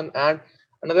concern. And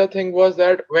another thing was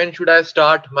that when should I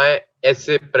start my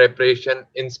essay preparation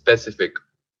in specific?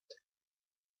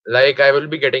 Like I will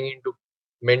be getting into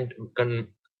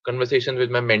conversations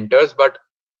with my mentors, but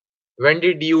when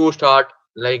did you start?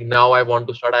 Like now I want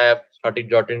to start. I have started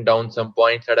jotting down some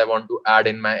points that I want to add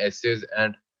in my essays,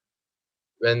 and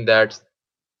when that's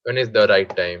when is the right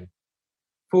time?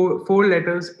 Four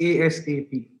letters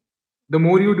ASAP. The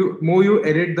more you do, more you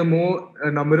edit, the more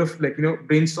number of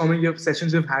brainstorming your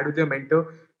sessions you've had with your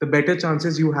mentor, the better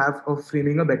chances you have of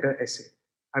framing a better essay.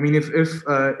 I mean,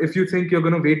 if you think you're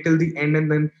gonna wait till the end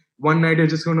and then one night you're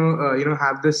just gonna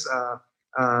have this uh,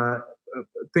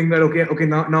 thing that okay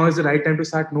now is the right time to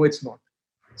start. No, it's not.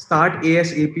 Start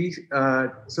ASAP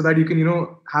so that you can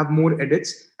have more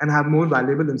edits and have more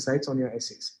valuable insights on your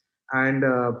essays. And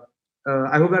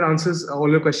I hope that answers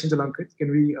all your questions, Alankit. Can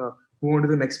we move on to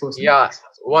the next person? Yeah, just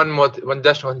one more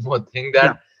thing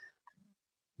that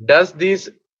does these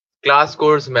class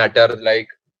scores matter? Like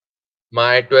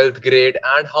my 12th grade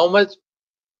and how much.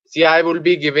 See, I will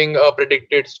be giving a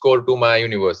predicted score to my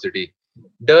university.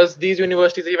 Does these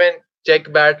universities even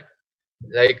check that?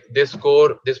 Like this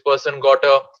score, this person got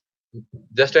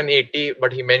just an 80,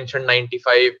 but he mentioned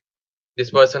 95.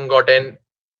 This person got an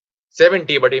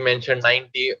 70, but he mentioned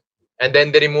 90, and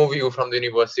then they remove you from the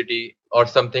university or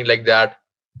something like that.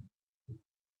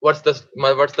 What's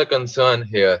the concern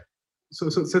here? So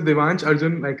Devansh,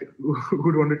 Arjun, like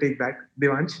who'd want to take that?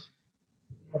 Devansh.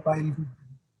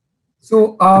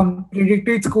 So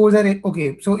predicted scores are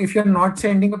okay. So if you're not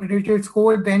sending a predicted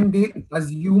score, then they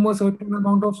assume a certain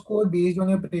amount of score based on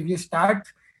your previous stats.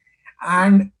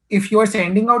 And if you are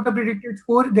sending out a predicted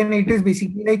score, then it is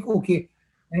basically like okay,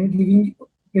 and giving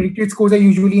predicted scores are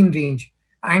usually in range.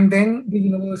 And then the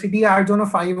university adds on a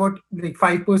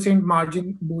 5%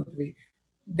 margin both way.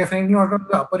 Definitely not on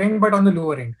the upper end, but on the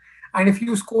lower end. And if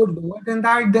you score lower than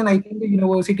that, then I think the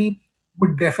university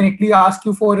would definitely ask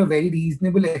you for a very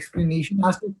reasonable explanation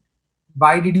as to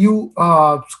why did you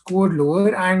score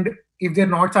lower. And if they're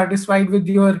not satisfied with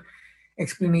your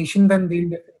explanation, then they'll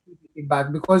definitely take it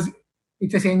back because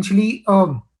it's essentially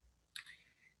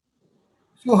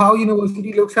so how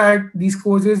university looks at these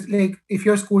scores is like if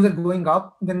your scores are going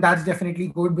up, then that's definitely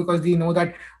good because they know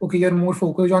that okay you're more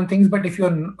focused on things. But if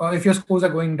your scores are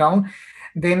going down,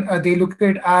 then they look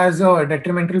at it as a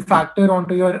detrimental factor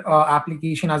onto your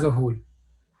application as a whole.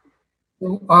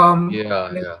 So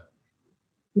Yeah.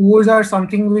 scores are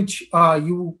something which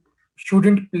you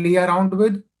shouldn't play around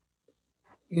with.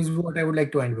 Is what I would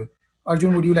like to end with.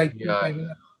 Arjun, would you like to? Yeah.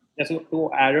 Yeah, so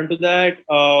to add on to that,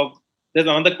 there's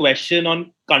another question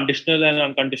on conditional and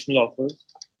unconditional offers.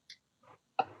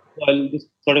 So I'll just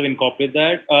sort of incorporate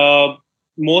that.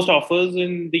 Most offers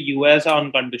in the US are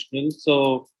unconditional.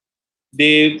 So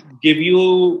they give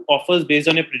you offers based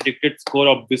on your predicted score,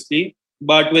 obviously.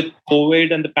 But with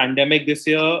COVID and the pandemic this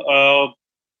year,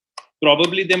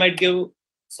 probably they might give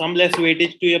some less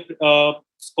weightage to your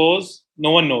scores.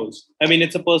 No one knows. I mean,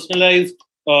 it's a personalized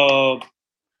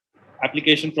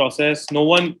application process. No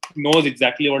one knows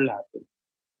exactly what will happen.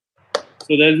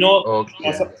 So there's no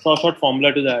short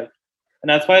formula to that.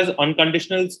 And as far as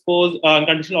unconditional scores,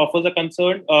 unconditional offers are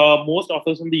concerned, most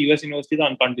offers from the US universities are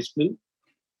unconditional.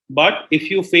 But if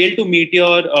you fail to meet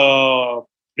your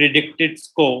predicted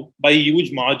score by a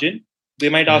huge margin, they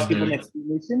might ask you for an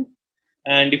explanation.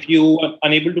 And if you are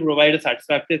unable to provide a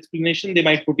satisfactory explanation, they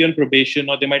might put you on probation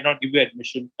or they might not give you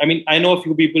admission. I mean, I know a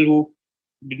few people who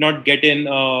did not get in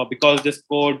because they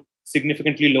scored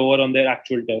significantly lower on their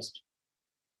actual test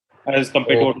as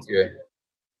compared to what.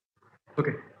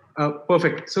 Okay.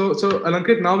 Perfect. So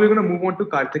Alankit, now we're going to move on to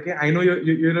Karthikeya. I know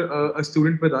you're a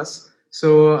student with us,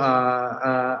 so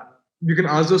you can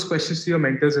ask those questions to your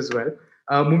mentors as well.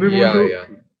 Moving on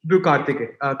to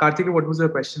Karthikeya. Karthikeya, what was your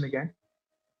question again?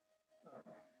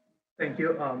 Thank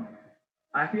you.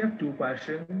 I actually have two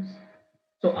questions.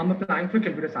 So I'm applying for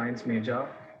computer science major,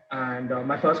 and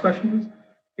my first question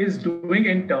is doing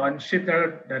internships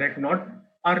that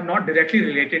are not directly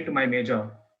related to my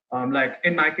major. Like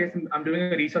in my case, I'm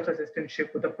doing a research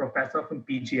assistantship with a professor from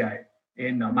PGI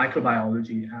in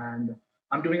microbiology, and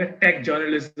I'm doing a tech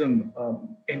journalism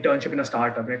internship in a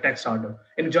startup, in a tech startup,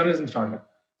 in a journalism startup.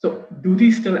 So do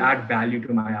these still add value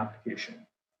to my application?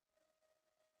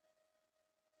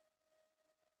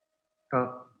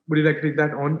 Would you like to take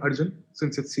that on, Arjun,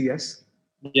 since it's CS?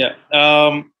 Yeah.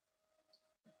 So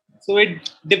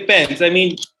it depends. I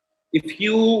mean, if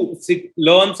you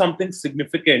learn something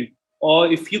significant,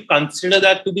 or if you consider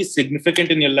that to be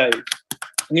significant in your life,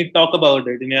 and you talk about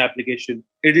it in your application,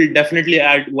 it will definitely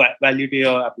add value to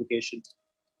your application.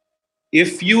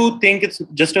 If you think it's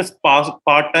just a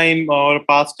part-time or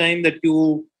pastime that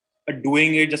you are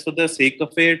doing it just for the sake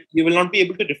of it, you will not be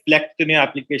able to reflect in your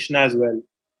application as well.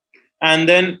 And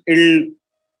then it'll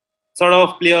sort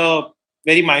of play a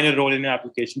very minor role in your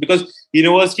application, because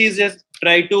universities just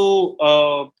try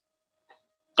to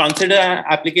consider an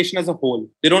application as a whole.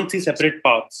 They don't see separate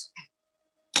parts.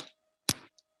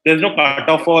 There's no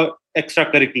cutoff for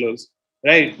extracurriculars,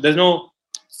 right? There's no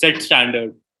set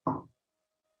standard.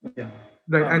 Yeah.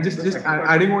 Right, and just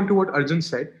adding on to what Arjun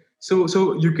said, so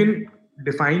you can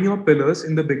define your pillars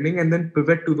in the beginning and then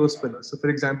pivot to those pillars. So, for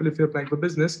example, if you're applying for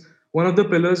business, one of the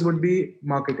pillars would be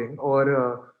marketing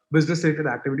or business-related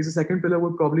activities. The second pillar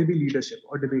would probably be leadership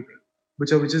or debating,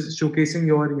 which is showcasing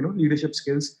your leadership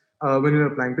skills when you're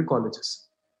applying to colleges.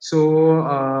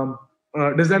 So,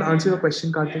 does that answer your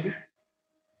question, Karthikeya?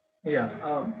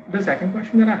 Yeah. The second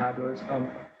question that I had was,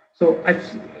 so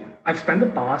I've spent the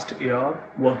past year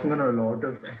working on a lot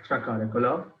of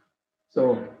extracurricular.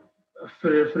 So,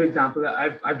 for example,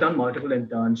 I've done multiple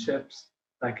internships,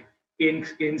 like in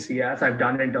CS. I've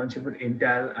done an internship with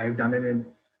Intel. I've done an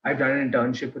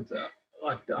internship with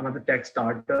another tech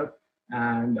startup,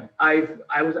 and I've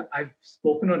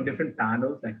spoken on different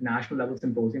panels, like national level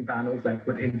symposium panels, like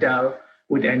with Intel,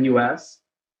 with NUS.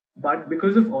 But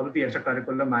because of all of the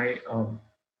extracurricular,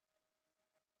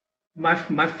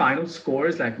 my final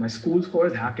scores, like my school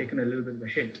scores, have taken a little bit of a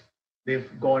hit. They've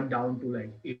gone down to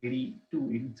like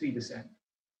 82, 83%.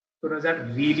 So does that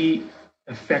really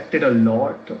affect it a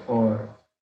lot, or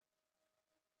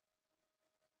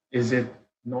is it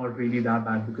not really that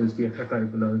bad because the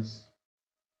extracurriculars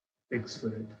fix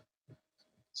for it?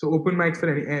 So open mic for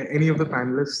any of the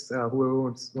panelists, whoever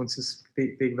wants to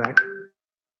take that.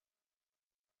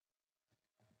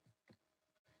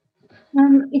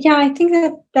 Yeah, I think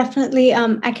that definitely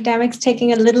academics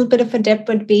taking a little bit of a dip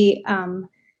would be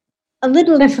a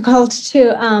little difficult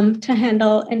to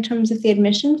handle in terms of the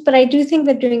admissions. But I do think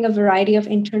that doing a variety of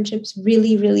internships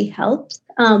really, really helps,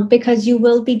 because you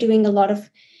will be doing a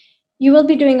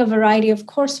variety of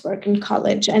coursework in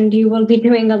college, and you will be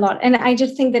doing a lot. And I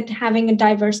just think that having a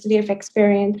diversity of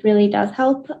experience really does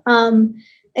help,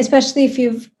 especially if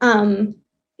you're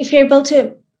able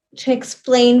to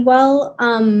explain well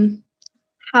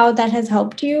how that has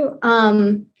helped you.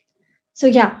 So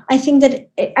yeah, I think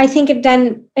it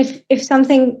then, if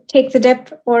something takes a dip,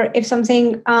 or if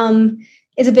something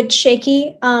is a bit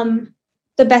shaky,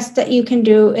 the best that you can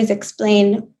do is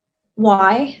explain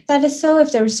why that is so.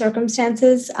 If there are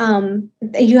circumstances,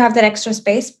 you have that extra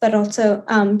space, but also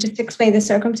just explain the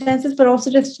circumstances, but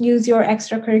also just use your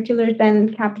extracurriculars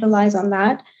and capitalize on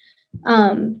that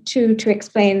to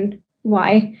explain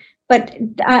why. But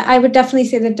I would definitely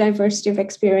say that diversity of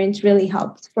experience really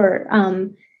helps for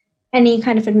any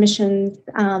kind of admissions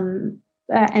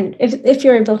and if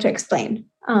you're able to explain.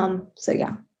 So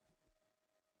yeah.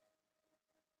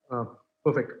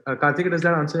 Perfect. Karthika, does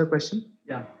that answer your question?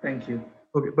 Yeah, thank you.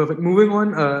 Okay, perfect. Moving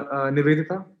on,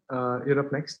 Nivedita, you're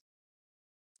up next.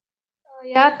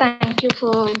 Yeah, thank you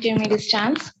for giving me this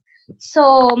chance.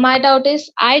 So, my doubt is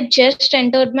I just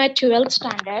entered my 12th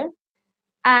standard,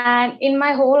 and in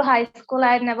my whole high school,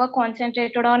 I never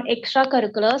concentrated on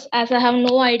extracurriculars as I have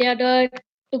no idea that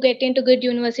to get into good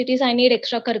universities, I need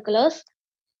extracurriculars.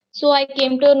 So, I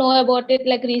came to know about it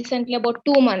like recently, about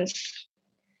 2 months.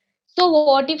 So,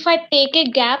 what if I take a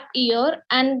gap year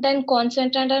and then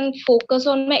concentrate and focus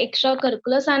on my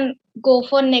extracurriculars and go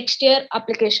for next year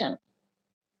application?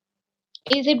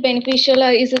 Is it beneficial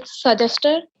or is it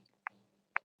suggested?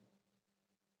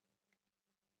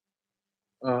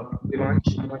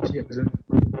 Devanshi,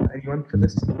 anyone for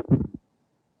this?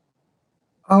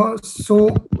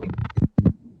 So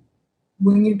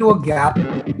going into a gap,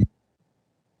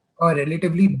 a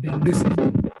relatively big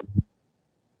decision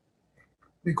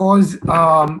because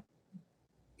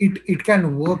it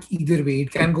can work either way.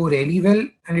 It can go really well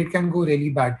and it can go really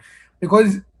bad.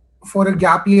 Because for a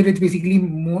gap year, it's basically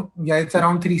more, yeah, it's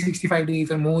around 365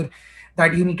 days or more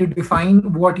that you need to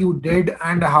define what you did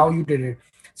and how you did it.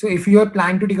 So if you are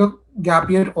planning to take a gap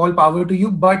year, all power to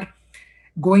you. But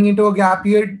going into a gap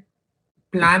year,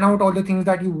 plan out all the things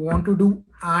that you want to do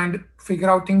and figure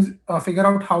out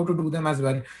how to do them as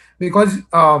well. Because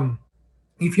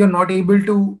if you're not able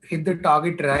to hit the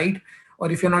target right,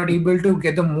 or if you're not able to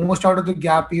get the most out of the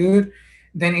gap year,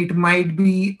 then it might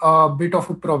be a bit of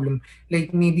a problem.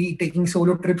 Like maybe taking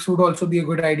solo trips would also be a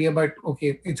good idea, but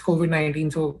okay, it's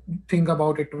COVID-19, so think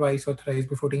about it twice or thrice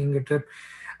before taking a trip.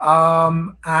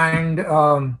 And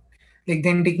like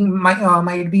then taking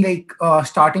might be like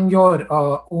starting your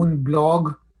own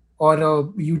blog or a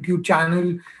YouTube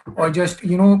channel, or just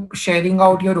sharing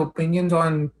out your opinions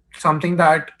on something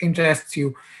that interests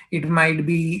you. It might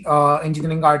be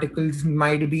engineering articles,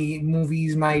 might be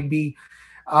movies, might be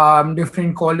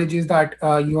different colleges that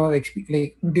you have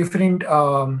like different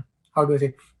how do I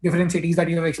say, different cities that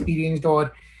you have experienced,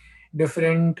 or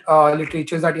different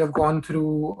literatures that you have gone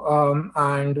through,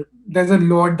 and there's a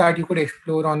lot that you could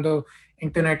explore on the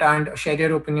internet and share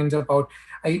your opinions about.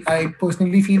 I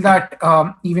personally feel that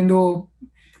even though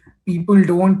people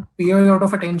don't pay a lot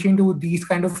of attention to these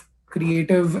kind of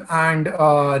creative and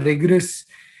rigorous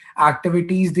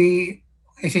activities, they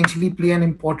essentially play an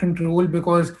important role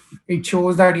because it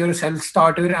shows that you're a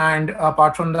self-starter, and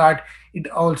apart from that, it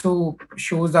also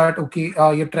shows that okay,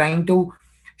 you're trying to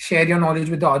share your knowledge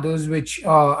with the others, which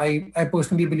I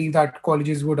personally believe that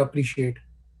colleges would appreciate.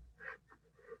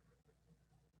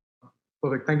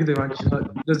 Perfect. Thank you,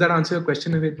 Devansh. Does that answer your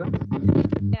question, Nivedita?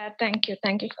 Yeah, thank you.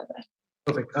 Thank you for that.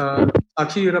 Perfect.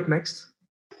 Sakshi, you're up next.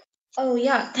 Oh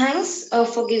yeah, thanks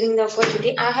for giving the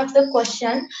opportunity. I have the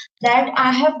question that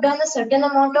I have done a certain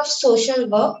amount of social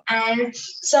work and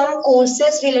some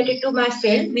courses related to my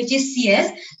field, which is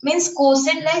CS, means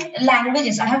courses like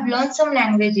languages. I have learned some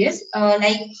languages, and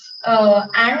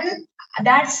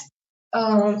that's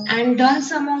and done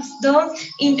some of the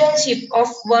internship of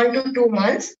 1 to 2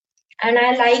 months, and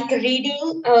I like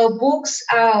reading books.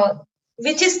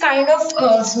 Which is kind of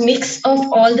a mix of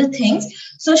all the things.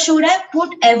 So should I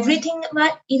put everything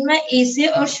in my essay,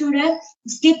 or should I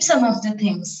skip some of the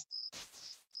things?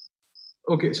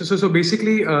 Okay, so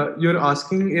basically, you're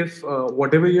asking if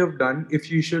whatever you have done, if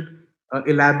you should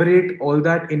elaborate all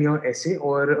that in your essay,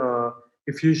 or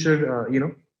if you should,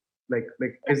 like,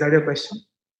 is that your question?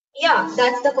 Yeah,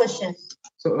 that's the question.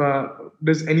 So,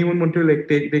 does anyone want to like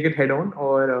take it head on,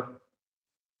 or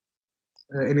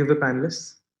any of the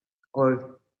panelists,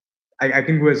 or I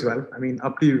can go as well. I mean,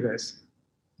 up to you guys.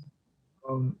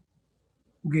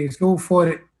 Okay, so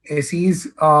for essays,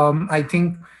 I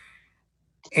think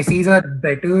essays are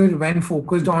better when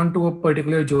focused on to a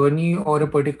particular journey or a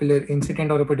particular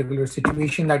incident or a particular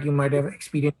situation that you might have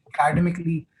experienced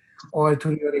academically or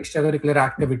through your extracurricular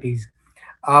activities.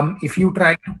 If you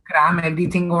try to cram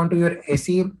everything onto your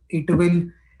essay, it will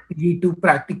lead to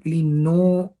practically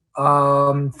no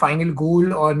final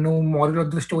goal or no moral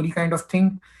of the story kind of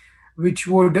thing, which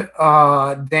would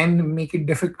then make it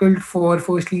difficult for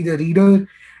firstly the reader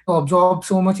to absorb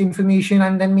so much information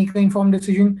and then make an informed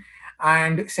decision,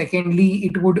 and secondly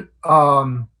it would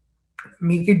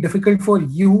make it difficult for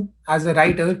you as a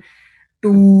writer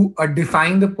to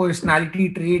define the personality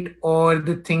trait or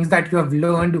the things that you have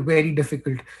learned very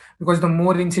difficult, because the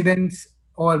more incidents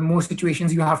or more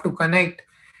situations you have to connect,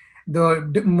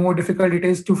 the more difficult it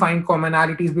is to find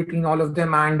commonalities between all of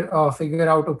them and figure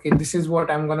out, okay, this is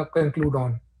what I'm going to conclude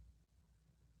on.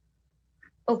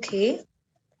 Okay.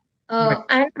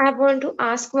 And I want to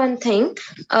ask one thing.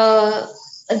 Uh,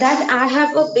 that I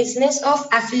have a business of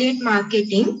affiliate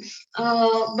marketing,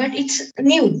 but it's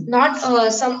new, not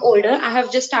some older. I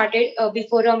have just started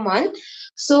before a month.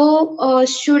 So,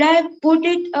 should I put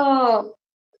it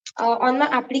on my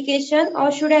application, or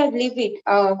should I leave it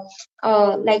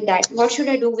like that? What should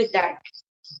I do with that?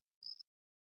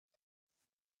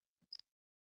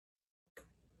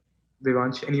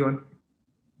 Devansh, anyone?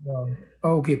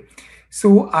 Okay.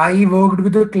 So I worked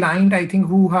with a client, I think,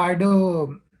 who had a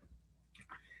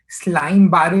slime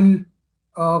barrel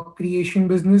creation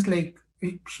business. Like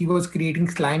she was creating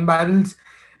slime barrels,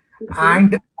 Okay.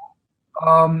 and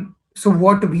so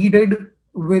what we did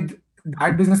with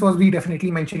that business was we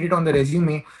definitely mentioned it on the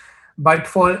resume, but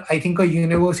for I think a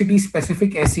university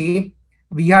specific essay,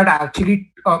 we had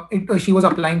actually she was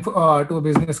applying to a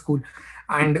business school,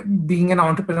 and being an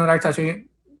entrepreneur at such a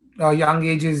young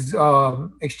age is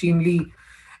extremely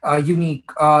unique.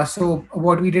 So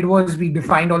what we did was we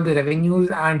defined all the revenues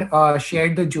and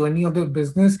shared the journey of the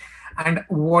business and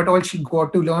what all she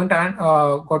got to learn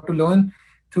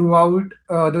throughout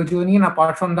the journey. And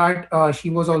apart from that,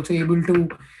 she was also able to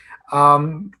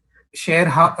um, share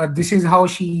how this is how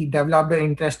she developed an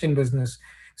interest in business.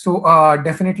 So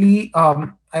definitely,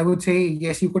 I would say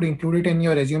yes, you could include it in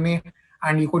your resume,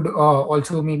 and you could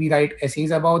also maybe write essays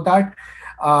about that.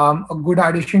 A good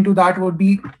addition to that would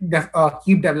be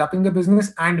keep developing the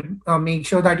business and make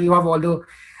sure that you have all the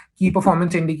key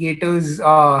performance indicators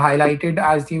highlighted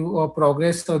as you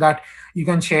progress, so that you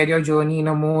can share your journey in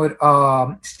a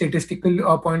more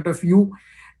statistical point of view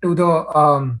to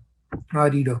the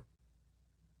reader.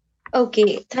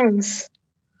 Okay, thanks.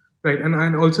 Right,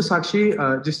 and also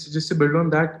Sakshi, just to build on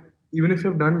that, even if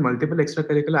you've done multiple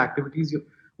extracurricular activities,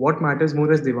 what matters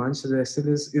more, as Devansh suggested,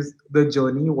 is the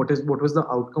journey. What was the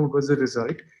outcome? What was the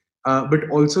result? But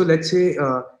also, let's say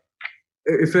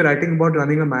if you're writing about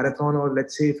running a marathon, or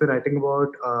let's say if you're writing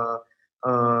about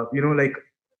like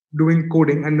doing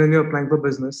coding, and then you're applying for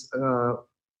business,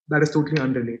 that is totally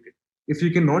unrelated. If you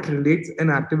cannot relate an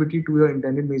activity to your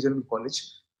intended major in college,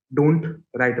 don't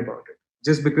write about it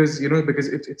just because because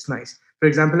it's nice. For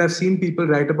example, I've seen people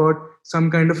write about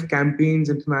some kind of campaigns,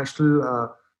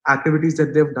 international activities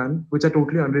that they've done, which are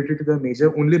totally unrelated to their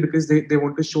major, only because they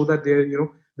want to show that they're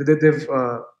that they've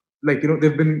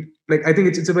they've been like, I think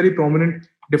it's a very prominent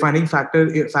defining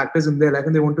factors in their life,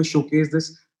 and they want to showcase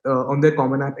this on their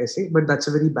common app essay. But that's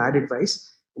a very bad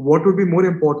advice. What would be more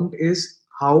important is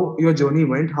how your journey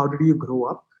went. How did you grow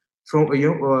up from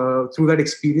through that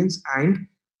experience, and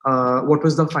what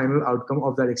was the final outcome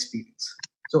of that experience.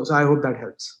 So I hope that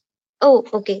helps. Oh,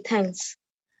 okay, thanks.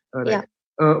 Right. Yeah.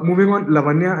 Moving on,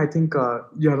 Lavanya, I think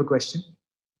you have a question.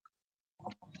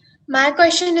 My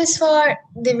question is for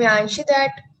Divyanshi, that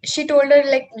she told a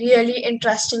like really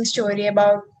interesting story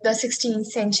about the 16th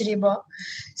century book.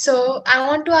 So I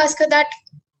want to ask her that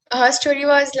her story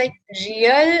was like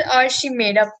real or she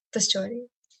made up the story.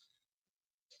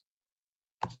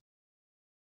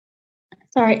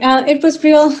 Sorry, it was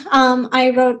real.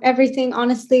 I wrote everything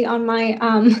honestly on my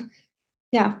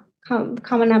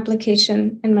common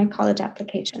application in my college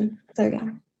application. So yeah.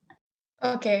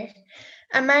 Okay.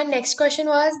 And my next question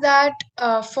was that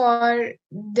for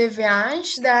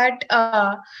Divyansh, that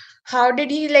how did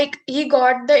he like he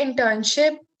got the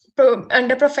internship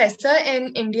under professor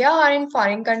in India or in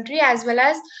foreign country, as well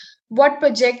as what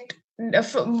project,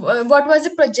 what was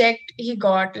the project he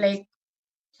got, like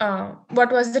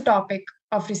what was the topic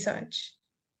of research?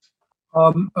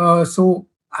 So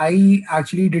I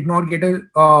actually did not get a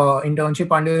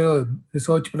internship under a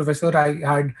research professor. I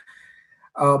had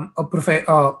a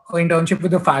internship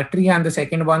with a factory, and the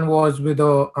second one was with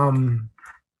a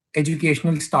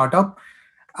educational startup.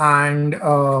 And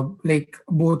like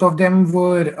both of them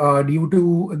were due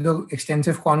to the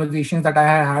extensive conversations that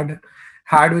I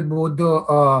had with both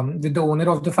the owner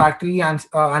of the factory and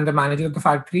the manager of the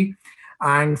factory.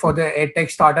 And for the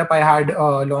edtech startup, I had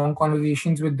long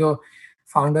conversations with the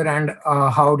founder, and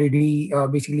how did he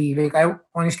basically, like, I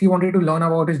honestly wanted to learn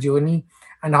about his journey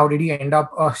and how did he end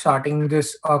up starting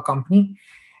this company.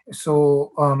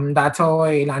 So that's how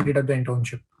I landed at the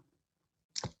internship.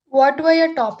 What were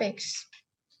your topics?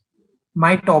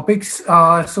 My topics,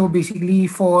 so basically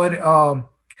for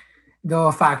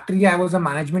the factory, I was a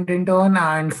management intern,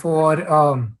 and for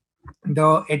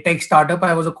the edtech startup,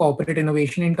 I was a corporate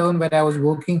innovation intern, where I was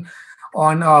working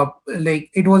on like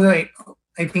it was a,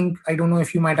 I think, I don't know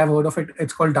if you might have heard of it.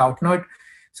 It's called Doubtnut.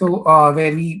 So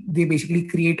where they basically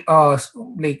create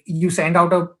like you send out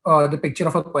the picture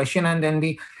of a question, and then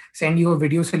they send you a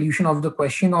video solution of the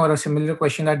question or a similar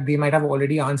question that they might have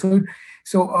already answered.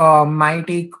 So my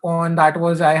take on that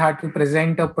was I had to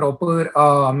present a proper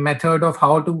method of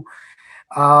how to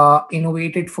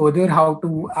innovate it further, how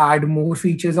to add more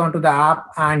features onto the app,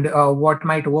 and what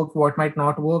might work, what might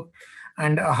not work,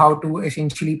 and how to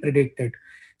essentially predict it.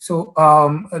 So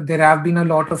there have been a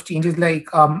lot of changes. Like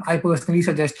I personally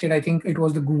suggested, I think it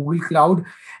was the Google Cloud,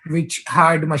 which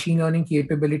had machine learning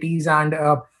capabilities, and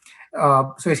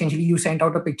so essentially you sent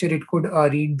out a picture, it could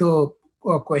read the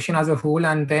question as a whole,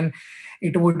 and then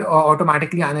it would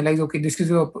automatically analyze. Okay, this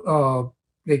is a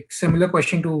like similar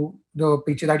question to the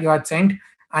picture that you had sent,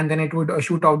 and then it would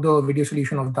shoot out the video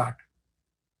solution of that.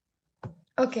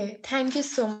 Okay, thank you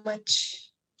so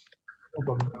much. No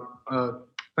problem.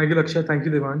 Thank you, Laksha. Thank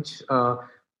you, Devansh.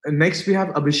 Next, we have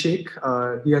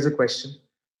Abhishek. He has a question.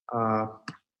 Uh,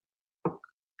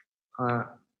 uh,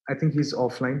 I think he's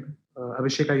offline.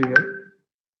 Abhishek, are you here?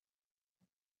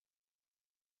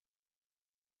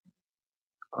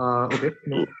 Okay.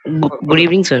 No. Good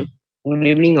evening, sir. Good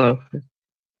evening, all.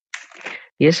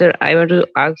 Yes, sir. I want to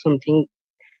ask something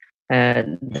that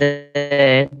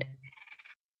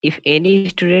if any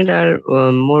student are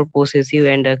more possessive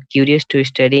and curious to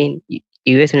study in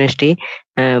US University,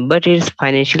 but its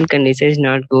financial condition is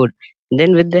not good,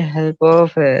 then with the help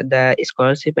of the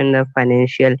scholarship and the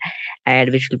financial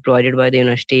aid which will provided by the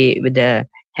university, with the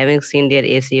having seen their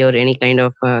AC or any kind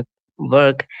of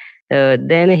work,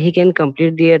 then he can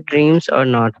complete their dreams or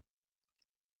not.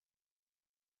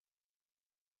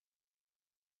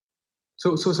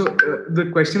 So the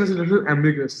question is a little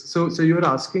ambiguous. So you're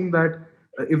asking that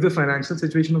if the financial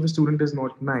situation of a student is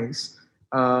not nice,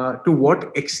 to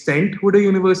what extent would a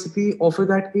university offer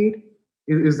that aid?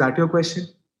 Is that your question?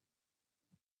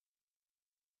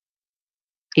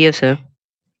 Yes, sir.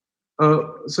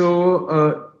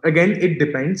 Again, it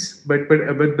depends, but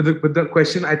the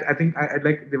question I think I'd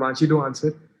like Devanshi to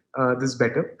answer this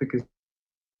better because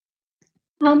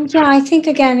Yeah, I think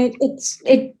again,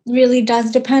 it really does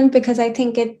depend because I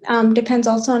think it depends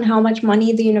also on how much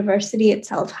money the university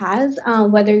itself has,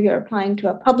 whether you're applying to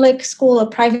a public school, a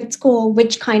private school,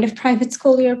 which kind of private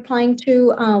school you're applying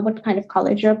to, what kind of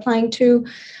college you're applying to.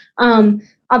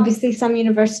 Obviously, some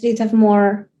universities have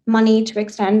more money to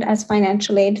extend as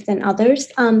financial aid than others.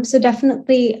 So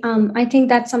definitely, I think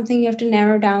that's something you have to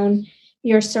narrow down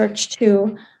your search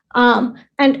to.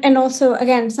 And also,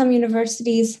 again, some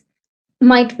universities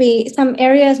might be some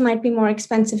areas might be more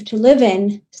expensive to live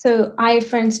in. So I,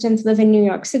 for instance, live in New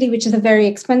York City, which is a very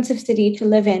expensive city to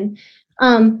live in.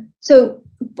 So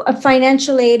a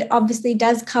financial aid obviously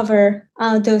does cover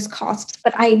those costs,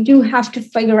 but I do have to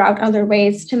figure out other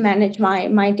ways to manage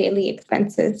my daily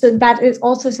expenses. So that is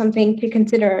also something to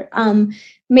consider.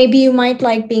 Maybe you might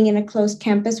like being in a closed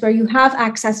campus where you have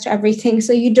access to everything,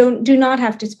 so you do not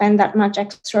have to spend that much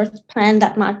extra, plan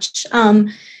that much.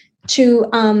 To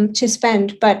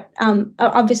spend, but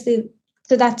obviously,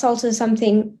 so that's also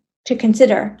something to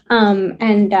consider.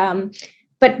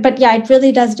 But yeah, it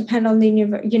really does depend on the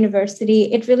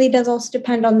university. It really does also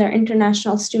depend on their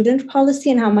international student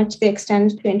policy and how much they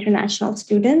extend to international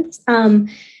students.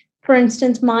 For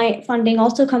instance, my funding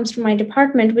also comes from my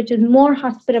department, which is more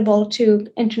hospitable to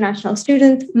international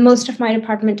students. Most of my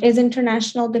department is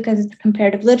international because it's a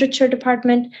comparative literature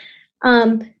department.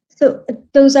 So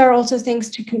those are also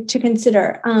things to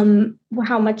consider,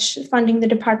 how much funding the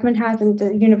department has in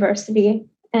the university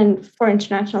and for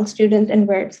international students and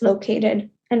where it's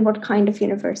located and what kind of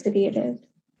university it is.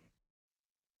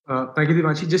 Thank you,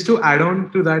 Devanshi. Just to add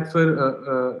on to that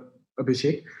for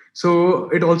Abhishek, so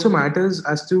it also matters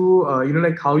as to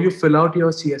like how you fill out your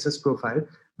CSS profile,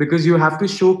 because you have to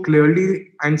show clearly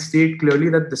and state clearly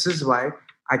that this is why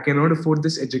I cannot afford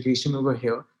this education over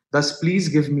here. Thus, please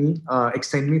give me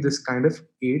extend me this kind of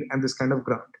aid and this kind of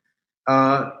grant.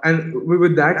 And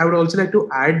with that, I would also like to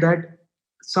add that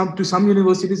some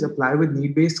universities apply with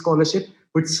need-based scholarship,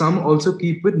 but some also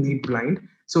keep with need blind,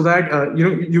 so that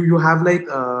you have like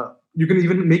you can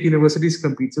even make universities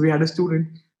compete. So we had a student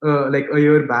like a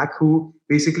year back who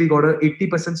basically got a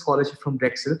 80% scholarship from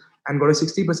Drexel and got a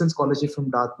 60% scholarship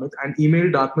from Dartmouth, and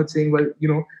emailed Dartmouth saying, well,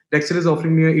 Drexel is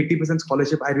offering me a 80%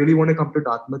 scholarship. I really want to come to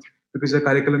Dartmouth because the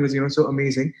curriculum is so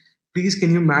amazing. Please,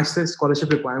 can you match the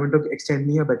scholarship requirement of extend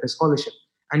me a better scholarship?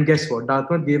 And guess what?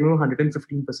 Dartmouth gave him a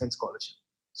 115% scholarship.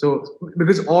 So,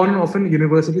 because on often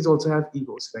universities also have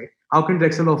egos, right? How can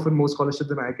Drexel offer more scholarship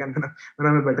than I can when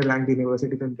I'm a better ranked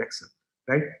university than Drexel,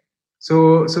 right?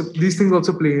 So these things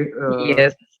also play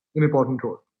Yes. an important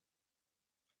role.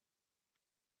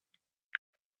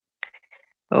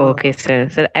 Okay, sir.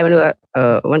 Sir, I want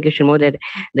to one question more, that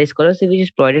the scholarship which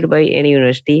is provided by any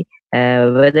university,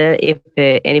 whether if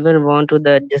anyone want to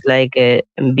the just like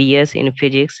BS in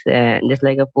physics, just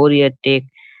like a 4 year take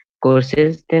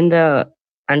courses, then the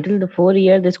until the 4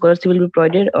 year the scholarship will be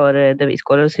provided, or the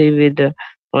scholarship with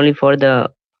only for the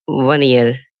 1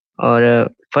 year or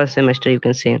first semester, you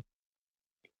can say.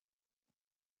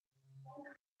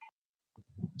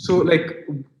 So, like,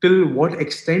 till what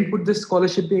extent would this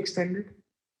scholarship be extended?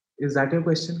 Is that your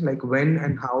question? Like, when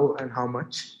and how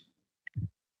much?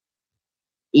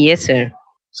 Yes, sir.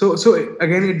 So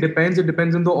again, it depends. It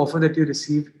depends on the offer that you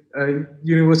receive.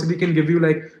 University can give you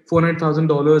like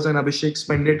 $400,000, and Abhishek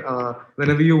spend it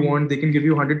whenever you want. They can give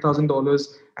you $100,000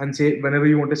 and say whenever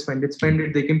you want to spend it, spend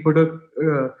it. They can put a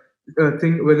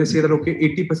thing where they say that okay,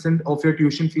 80% of your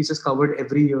tuition fees is covered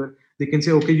every year. They can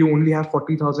say okay, you only have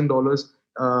 $40,000.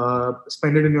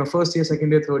 Spend it in your first year,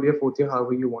 second year, third year, fourth year,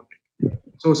 however you want it.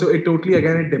 So it totally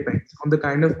again it depends on the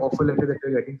kind of offer letter that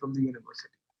you're getting from the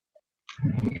university.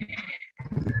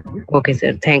 Okay,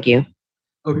 sir. Thank you.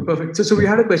 Okay, perfect. So we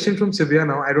had a question from Sivya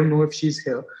now. I don't know if she's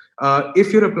here.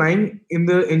 If you're applying in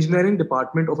the engineering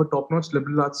department of a top-notch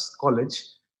liberal arts college,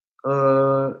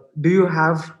 do you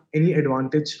have any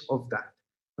advantage of that?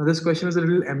 Now, this question is a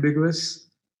little ambiguous.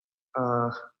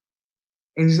 Uh,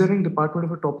 Engineering department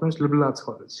of a top-notch liberal arts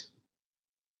college.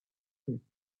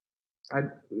 I,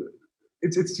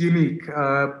 it's unique.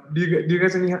 Do you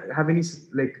guys have any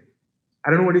like? I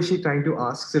don't know what is she trying to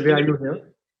ask. Sivya, are you here?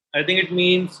 I think it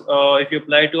means if you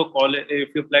apply to a college,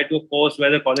 if you apply to a course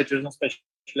where the college does not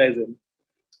specialize in,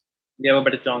 you have a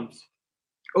better chance.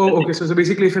 Oh, okay. So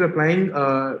basically, if you're applying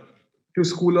to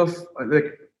school of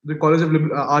like the College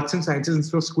of Arts and Sciences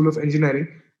instead of School of Engineering,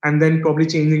 and then probably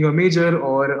changing your major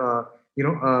or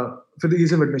for the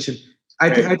ease of admission, I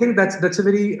think that's a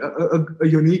very a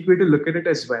unique way to look at it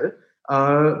as well,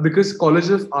 because College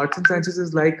of Arts and Sciences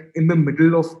is like in the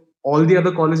middle of all the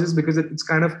other colleges because it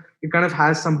kind of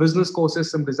has some business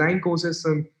courses, some design courses,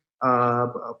 some uh,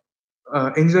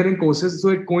 engineering courses, so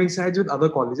it coincides with other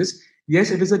colleges.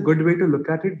 Yes, it is a good way to look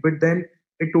at it, but then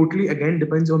it totally again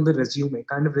depends on the resume,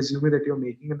 kind of resume that you're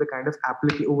making, and the kind of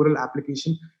overall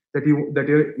application that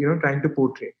you're trying to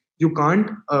portray. You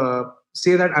can't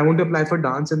say that I want to apply for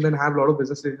dance and then have a lot of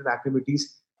business related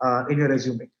activities in your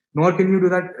resume. Nor can you do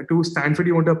that to Stanford.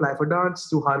 You want to apply for dance,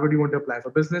 to Harvard you want to apply for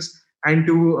business, and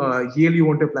to Yale you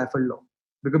want to apply for law.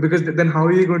 Because then how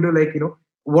are you going to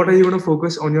what are you going to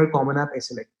focus on your Common App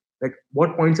essay like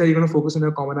what points are you going to focus on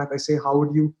your Common App essay? How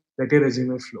would you let your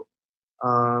resume flow?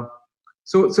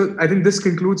 So I think this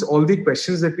concludes all the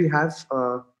questions that we have.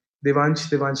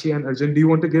 Devanshi, and Arjun, do you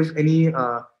want to give any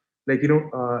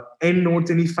end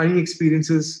notes, any funny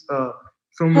experiences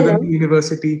from within Hello. the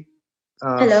university?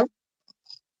 Hello.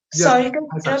 Yeah, Sorry to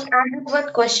hi, interrupt. Sakshi. I have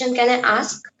one question. Can I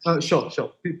ask? Sure.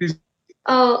 Please.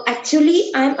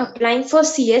 Actually, I'm applying for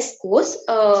CS course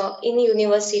in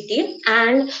university,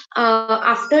 and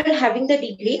after having the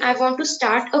degree, I want to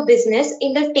start a business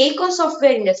in the tech or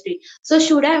software industry. So,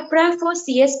 should I apply for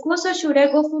CS course or should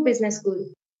I go for business school?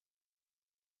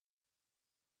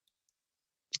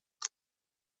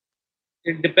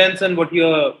 It depends on what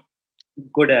you're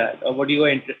good at or what you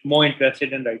are more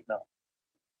interested in right now.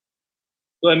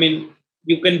 So, I mean,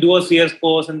 you can do a CS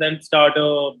course and then start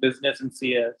a business in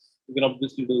CS. You can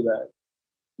obviously do that.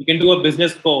 You can do a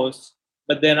business course,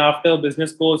 but then after a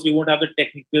business course, you won't have the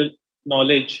technical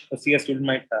knowledge a CS student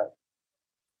might have.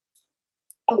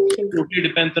 Okay. It totally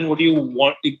depends on what you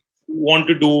want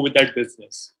to do with that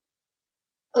business.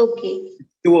 Okay. It's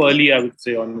too early, I would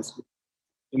say, honestly,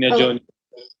 in your journey.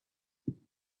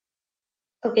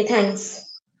 Okay,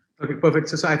 thanks. Okay, perfect.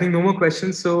 So I think no more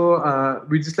questions. So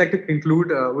we just like to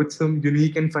conclude with some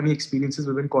unique and funny experiences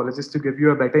within colleges to give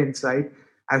you a better insight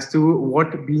as to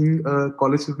what being a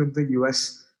college student in the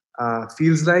US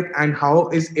feels like and how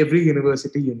is every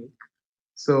university unique.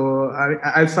 So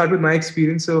I'll start with my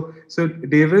experience. So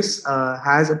Davis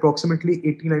has approximately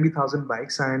 90,000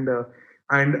 bikes, and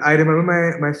I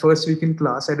remember my first week in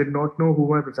class. I did not know who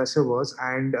my professor was,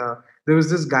 and there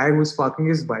was this guy who was parking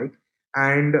his bike,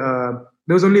 and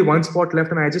there was only one spot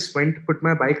left, and I just went, put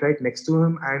my bike right next to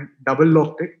him, and double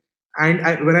locked it.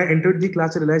 And when I entered the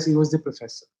class, I realized he was the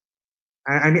professor.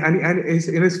 And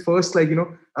in his first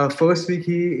first week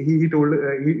he told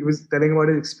he was telling about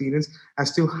his experience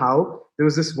as to how there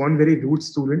was this one very rude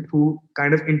student who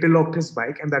kind of interlocked his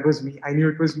bike, and that was me. I knew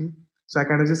it was me, so I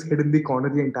kind of just hid in the corner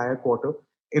the entire quarter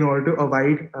in order to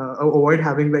avoid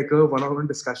having like a one-on-one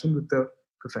discussion with the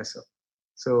professor.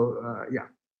 So yeah.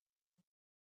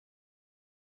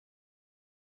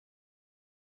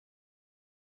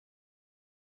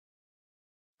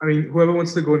 I mean, whoever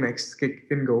wants to go next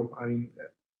can go. I mean,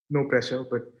 no pressure,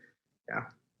 but yeah.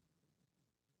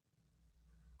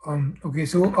 Okay,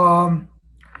 so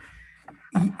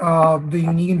the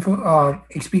unique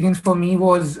experience for me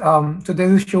was so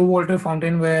there's a show Walter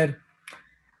Fountain where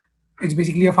it's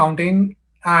basically a fountain,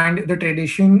 and the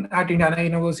tradition at Indiana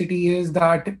University is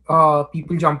that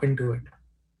people jump into it.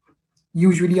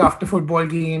 Usually after football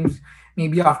games,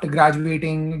 maybe after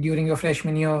graduating during your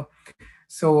freshman year.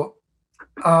 So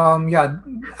yeah,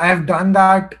 I have done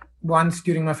that once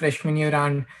during my freshman year,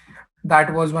 and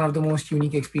that was one of the most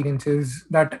unique experiences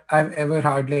that I've ever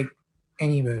had, like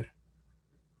anywhere.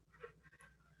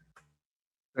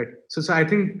 Right. So I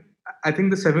think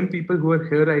the seven people who are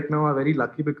here right now are very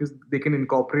lucky because they can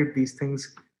incorporate these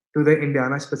things to the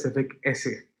Indiana specific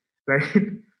essay, right?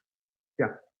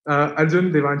 Yeah.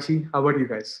 Arjun, Devanshi, how about you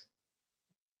guys?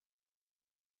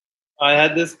 I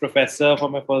had this professor for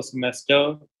my first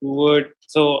semester who would,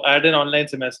 so I had an online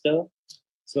semester.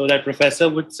 So that professor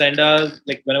would send us,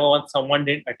 like, whenever someone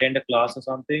didn't attend a class or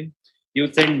something, he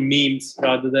would send memes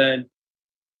rather than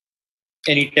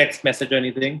any text message or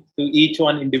anything to each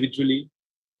one individually,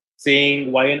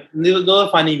 saying why. And those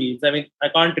are funny memes. I mean, I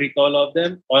can't recall all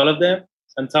of them,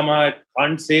 and somehow I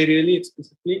can't say really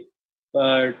explicitly,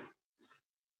 but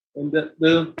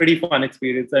the pretty fun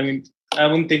experience. I mean, I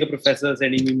wouldn't think a professor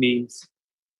sending me memes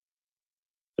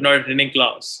for not attending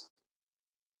class.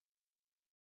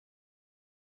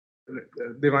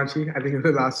 Devanshi, I think you're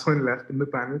the last one left in the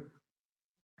panel.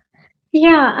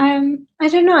 Yeah, I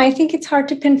don't know. I think it's hard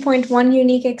to pinpoint one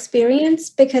unique experience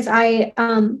because I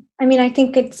mean, I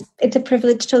think it's a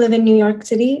privilege to live in New York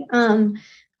City.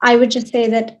 I would just say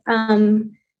that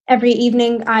every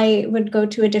evening I would go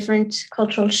to a different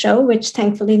cultural show, which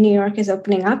thankfully New York is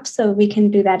opening up, so we can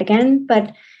do that again.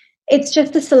 But it's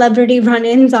just the celebrity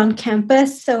run-ins on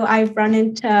campus. So I've run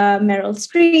into Meryl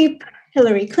Streep,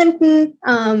 Hillary Clinton,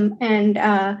 and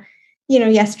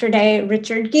yesterday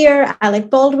Richard Gere, Alec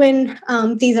Baldwin.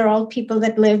 These are all people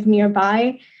that live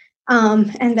nearby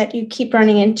and that you keep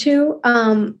running into.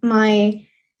 My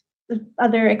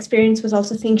other experience was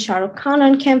also seeing Shah Rukh Khan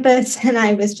on campus, and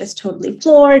I was just totally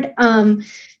floored.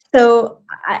 So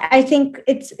I think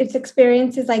it's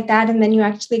experiences like that, and then you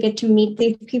actually get to meet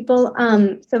these people.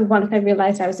 So once I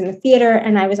realized I was in a theater,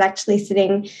 and I was actually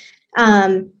sitting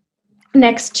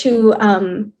next to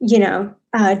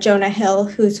Jonah Hill,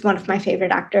 who's one of my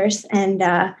favorite actors, and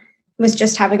was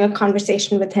just having a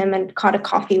conversation with him and caught a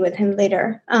coffee with him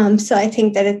later. So I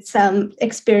think that it's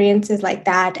experiences like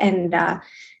that, and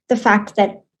the fact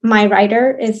that my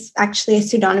writer is actually a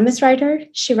pseudonymous writer.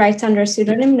 She writes under a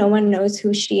pseudonym. No one knows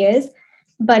who she is.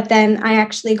 But then I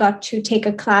actually got to take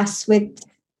a class with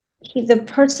the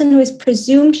person who is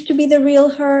presumed to be the real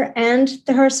her and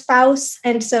her spouse.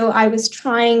 And so I was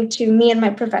me and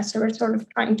my professor were sort of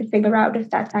trying to figure out if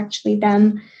that's actually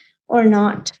them or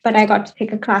not. But I got to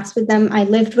take a class with them. I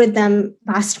lived with them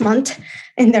last month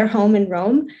in their home in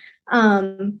Rome.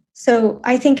 So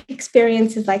I think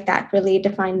experiences like that really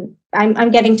define.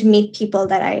 I'm getting to meet people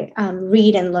that I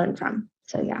read and learn from.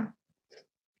 So yeah.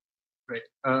 Right.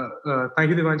 Thank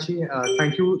you, Devanshi.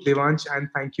 Thank you, Devansh, and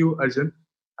thank you, Arjun.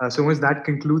 So much that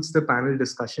concludes the panel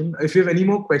discussion. If you have any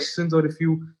more questions, or if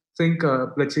you think,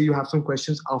 let's say, you have some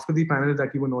questions after the panel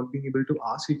that you were not being able to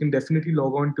ask, you can definitely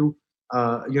log on to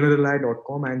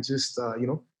UniRely.com and just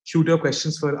shoot your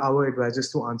questions for our advisors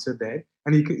to answer there,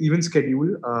 and you can even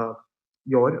schedule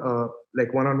your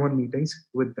like one-on-one meetings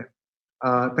with them.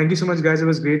 Thank you so much, guys. It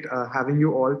was great having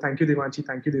you all. Thank you, Devanshi.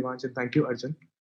 Thank you, Devansh, and thank you, Arjun.